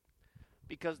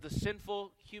 Because the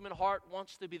sinful human heart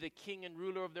wants to be the king and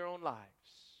ruler of their own lives.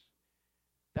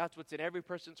 That's what's in every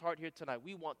person's heart here tonight.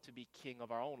 We want to be king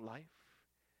of our own life.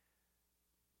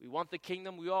 We want the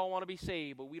kingdom. We all want to be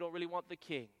saved, but we don't really want the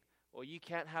king. Well, you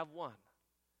can't have one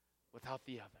without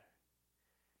the other.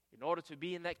 In order to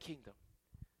be in that kingdom,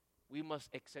 we must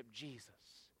accept Jesus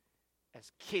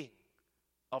as king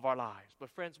of our lives. But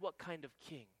friends, what kind of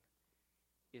king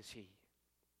is he?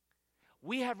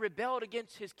 We have rebelled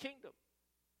against his kingdom.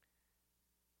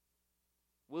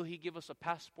 Will he give us a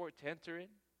passport to enter in?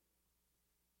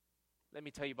 Let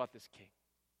me tell you about this king.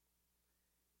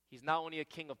 He's not only a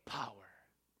king of power,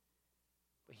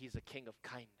 but he's a king of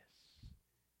kindness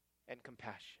and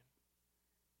compassion.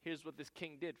 Here's what this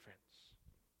king did, friends.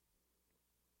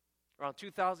 Around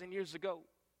 2,000 years ago,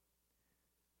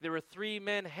 there were 3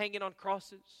 men hanging on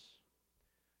crosses.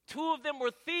 2 of them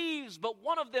were thieves, but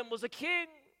one of them was a king.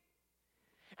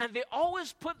 And they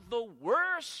always put the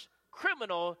worst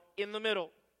criminal in the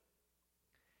middle.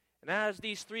 And as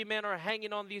these 3 men are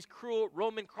hanging on these cruel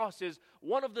Roman crosses,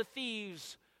 one of the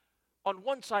thieves on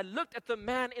one side looked at the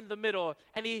man in the middle,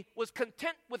 and he was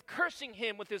content with cursing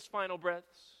him with his final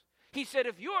breaths. He said,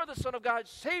 "If you are the Son of God,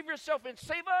 save yourself and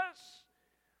save us."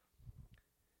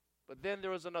 But then there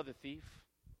was another thief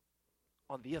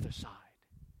on the other side.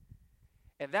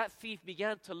 And that thief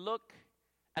began to look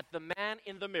at the man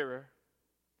in the mirror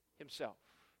himself.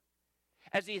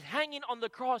 As he's hanging on the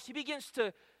cross, he begins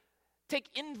to take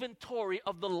inventory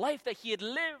of the life that he had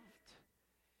lived.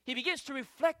 He begins to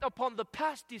reflect upon the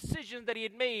past decisions that he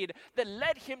had made that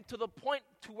led him to the point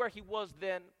to where he was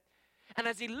then. And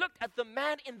as he looked at the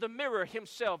man in the mirror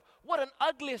himself, what an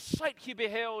ugly sight he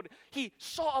beheld. He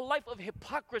saw a life of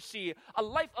hypocrisy, a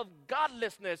life of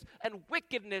godlessness and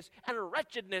wickedness and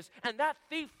wretchedness. And that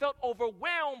thief felt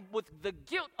overwhelmed with the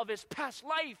guilt of his past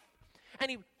life. And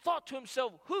he thought to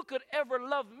himself, who could ever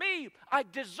love me? I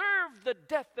deserve the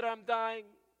death that I'm dying.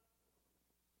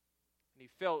 And he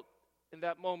felt in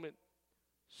that moment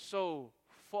so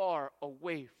far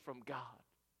away from God.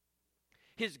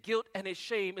 His guilt and his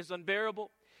shame is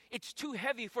unbearable. It's too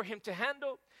heavy for him to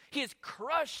handle. He is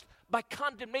crushed by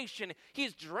condemnation. He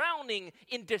is drowning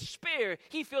in despair.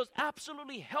 He feels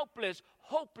absolutely helpless,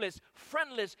 hopeless,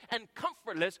 friendless, and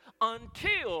comfortless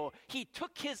until he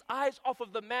took his eyes off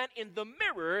of the man in the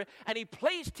mirror and he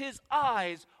placed his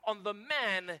eyes on the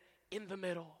man in the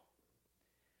middle.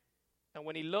 And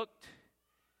when he looked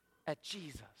at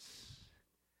Jesus,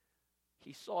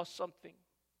 he saw something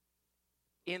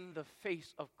in the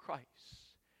face of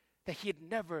Christ that he had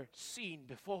never seen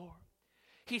before.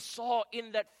 He saw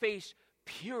in that face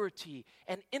purity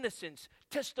and innocence,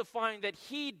 testifying that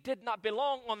he did not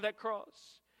belong on that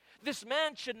cross. This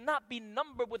man should not be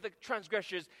numbered with the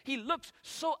transgressors. He looks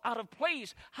so out of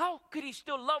place. How could he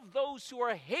still love those who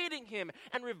are hating him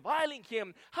and reviling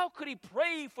him? How could he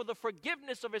pray for the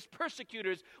forgiveness of his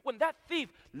persecutors? When that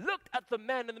thief looked at the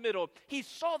man in the middle, he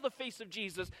saw the face of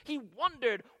Jesus. He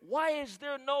wondered, why is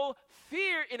there no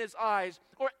fear in his eyes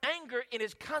or anger in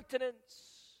his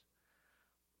countenance?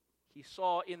 He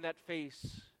saw in that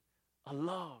face a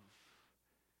love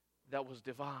that was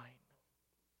divine.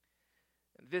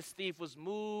 This thief was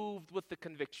moved with the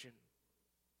conviction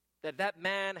that that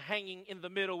man hanging in the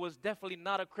middle was definitely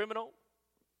not a criminal.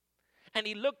 And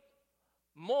he looked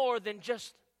more than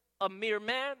just a mere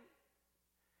man.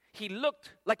 He looked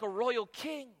like a royal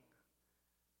king,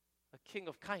 a king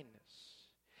of kindness.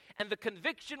 And the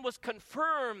conviction was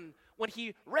confirmed when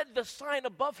he read the sign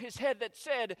above his head that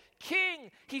said,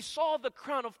 King. He saw the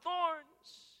crown of thorns.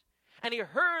 And he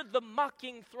heard the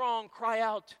mocking throng cry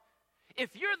out,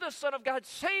 if you're the Son of God,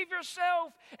 save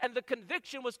yourself. And the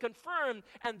conviction was confirmed.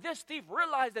 And this thief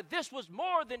realized that this was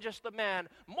more than just a man,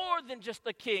 more than just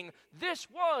a king. This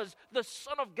was the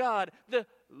Son of God, the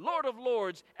Lord of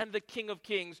Lords and the King of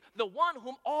Kings, the one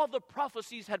whom all the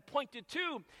prophecies had pointed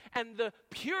to. And the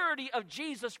purity of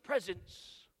Jesus'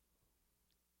 presence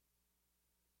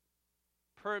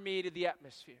permeated the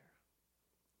atmosphere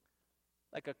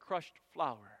like a crushed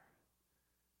flower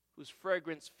whose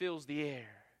fragrance fills the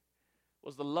air.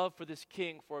 Was the love for this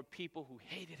king for a people who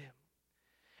hated him.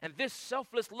 And this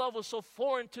selfless love was so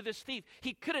foreign to this thief,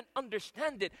 he couldn't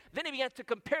understand it. Then he began to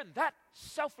compare that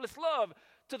selfless love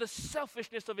to the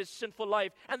selfishness of his sinful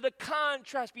life. And the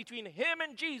contrast between him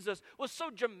and Jesus was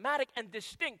so dramatic and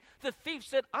distinct. The thief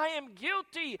said, I am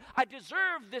guilty. I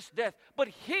deserve this death. But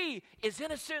he is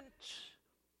innocent.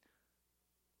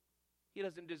 He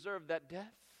doesn't deserve that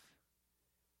death.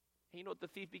 And you know what the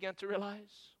thief began to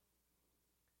realize?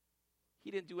 He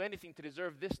didn't do anything to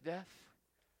deserve this death.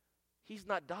 He's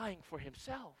not dying for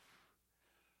himself.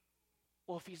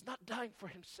 Well, if he's not dying for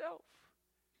himself,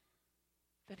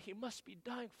 then he must be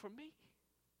dying for me.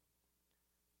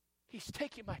 He's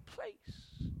taking my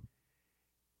place.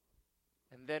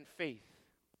 And then faith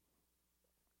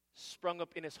sprung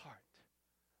up in his heart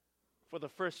for the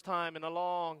first time in a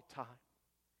long time.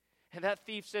 And that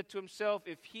thief said to himself,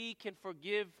 if he can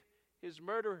forgive his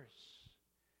murderers,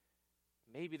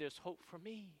 maybe there's hope for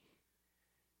me.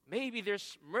 Maybe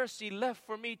there's mercy left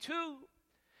for me too.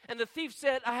 And the thief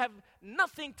said, I have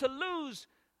nothing to lose,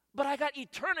 but I got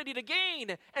eternity to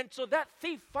gain. And so that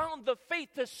thief found the faith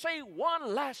to say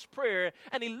one last prayer.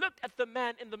 And he looked at the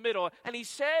man in the middle and he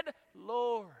said,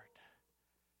 Lord,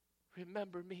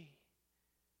 remember me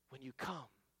when you come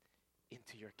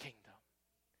into your kingdom.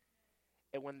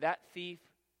 And when that thief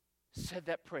said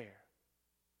that prayer,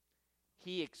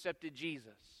 he accepted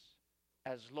Jesus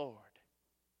as Lord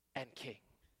and King.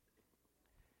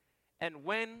 And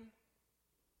when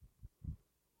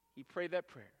he prayed that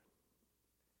prayer,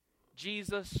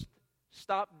 Jesus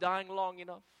stopped dying long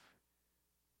enough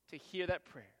to hear that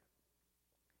prayer.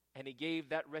 And he gave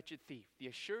that wretched thief the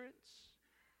assurance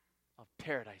of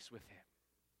paradise with him.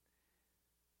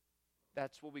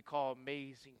 That's what we call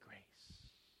amazing grace.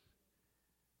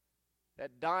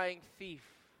 That dying thief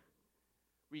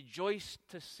rejoiced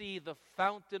to see the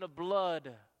fountain of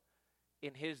blood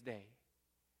in his day.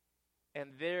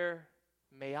 And there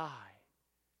may I,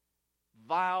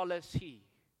 vile as he,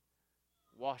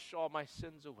 wash all my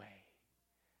sins away.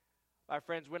 My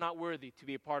friends, we're not worthy to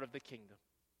be a part of the kingdom.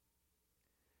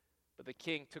 But the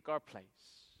King took our place.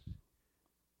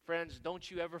 Friends,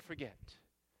 don't you ever forget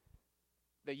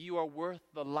that you are worth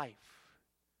the life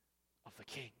of the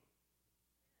King.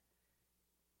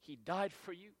 He died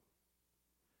for you.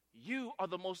 You are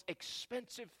the most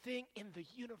expensive thing in the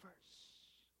universe.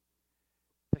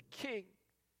 The King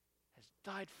has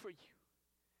died for you.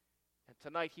 And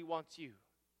tonight he wants you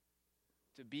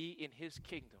to be in his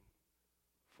kingdom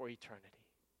for eternity.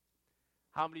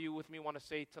 How many of you with me want to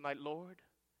say tonight, Lord,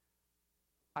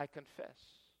 I confess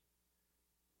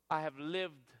I have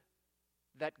lived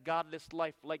that godless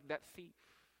life like that thief.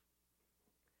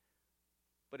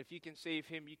 But if you can save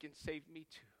him, you can save me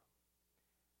too.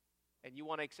 And you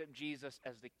want to accept Jesus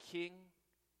as the King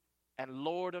and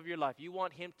Lord of your life. You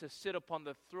want him to sit upon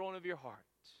the throne of your heart,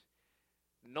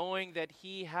 knowing that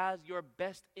he has your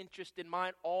best interest in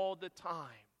mind all the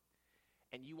time.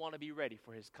 And you want to be ready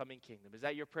for his coming kingdom. Is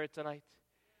that your prayer tonight?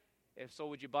 If so,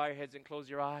 would you bow your heads and close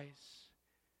your eyes?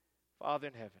 Father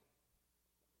in heaven,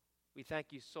 we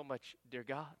thank you so much, dear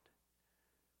God,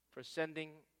 for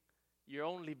sending your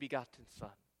only begotten Son,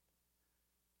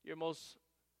 your most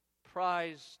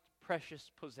prized,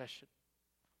 precious possession.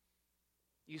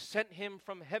 You sent him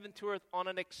from heaven to earth on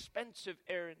an expensive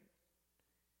errand.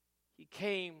 He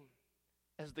came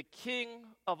as the King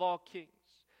of all kings,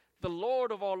 the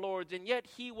Lord of all lords, and yet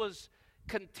he was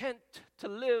content to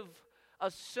live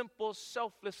a simple,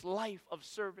 selfless life of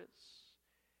service.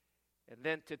 And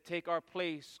then to take our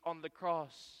place on the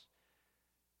cross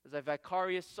as a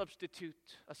vicarious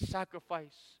substitute, a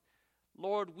sacrifice.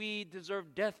 Lord, we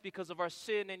deserve death because of our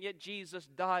sin, and yet Jesus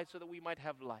died so that we might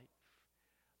have life.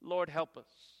 Lord, help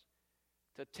us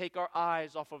to take our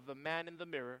eyes off of the man in the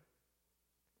mirror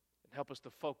and help us to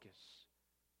focus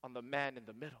on the man in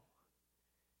the middle.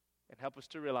 And help us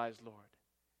to realize, Lord,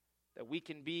 that we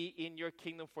can be in your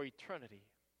kingdom for eternity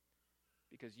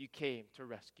because you came to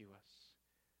rescue us.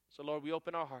 So, Lord, we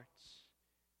open our hearts,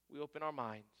 we open our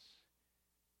minds,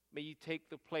 May you take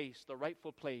the place, the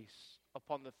rightful place,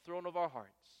 upon the throne of our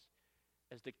hearts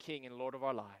as the King and Lord of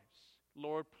our lives.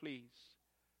 Lord, please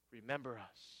remember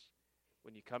us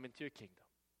when you come into your kingdom.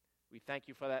 We thank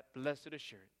you for that blessed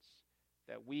assurance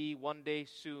that we one day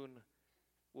soon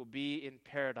will be in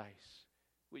paradise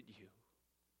with you.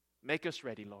 Make us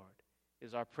ready, Lord,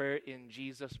 is our prayer in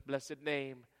Jesus' blessed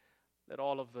name. Let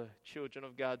all of the children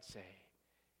of God say,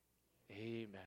 Amen.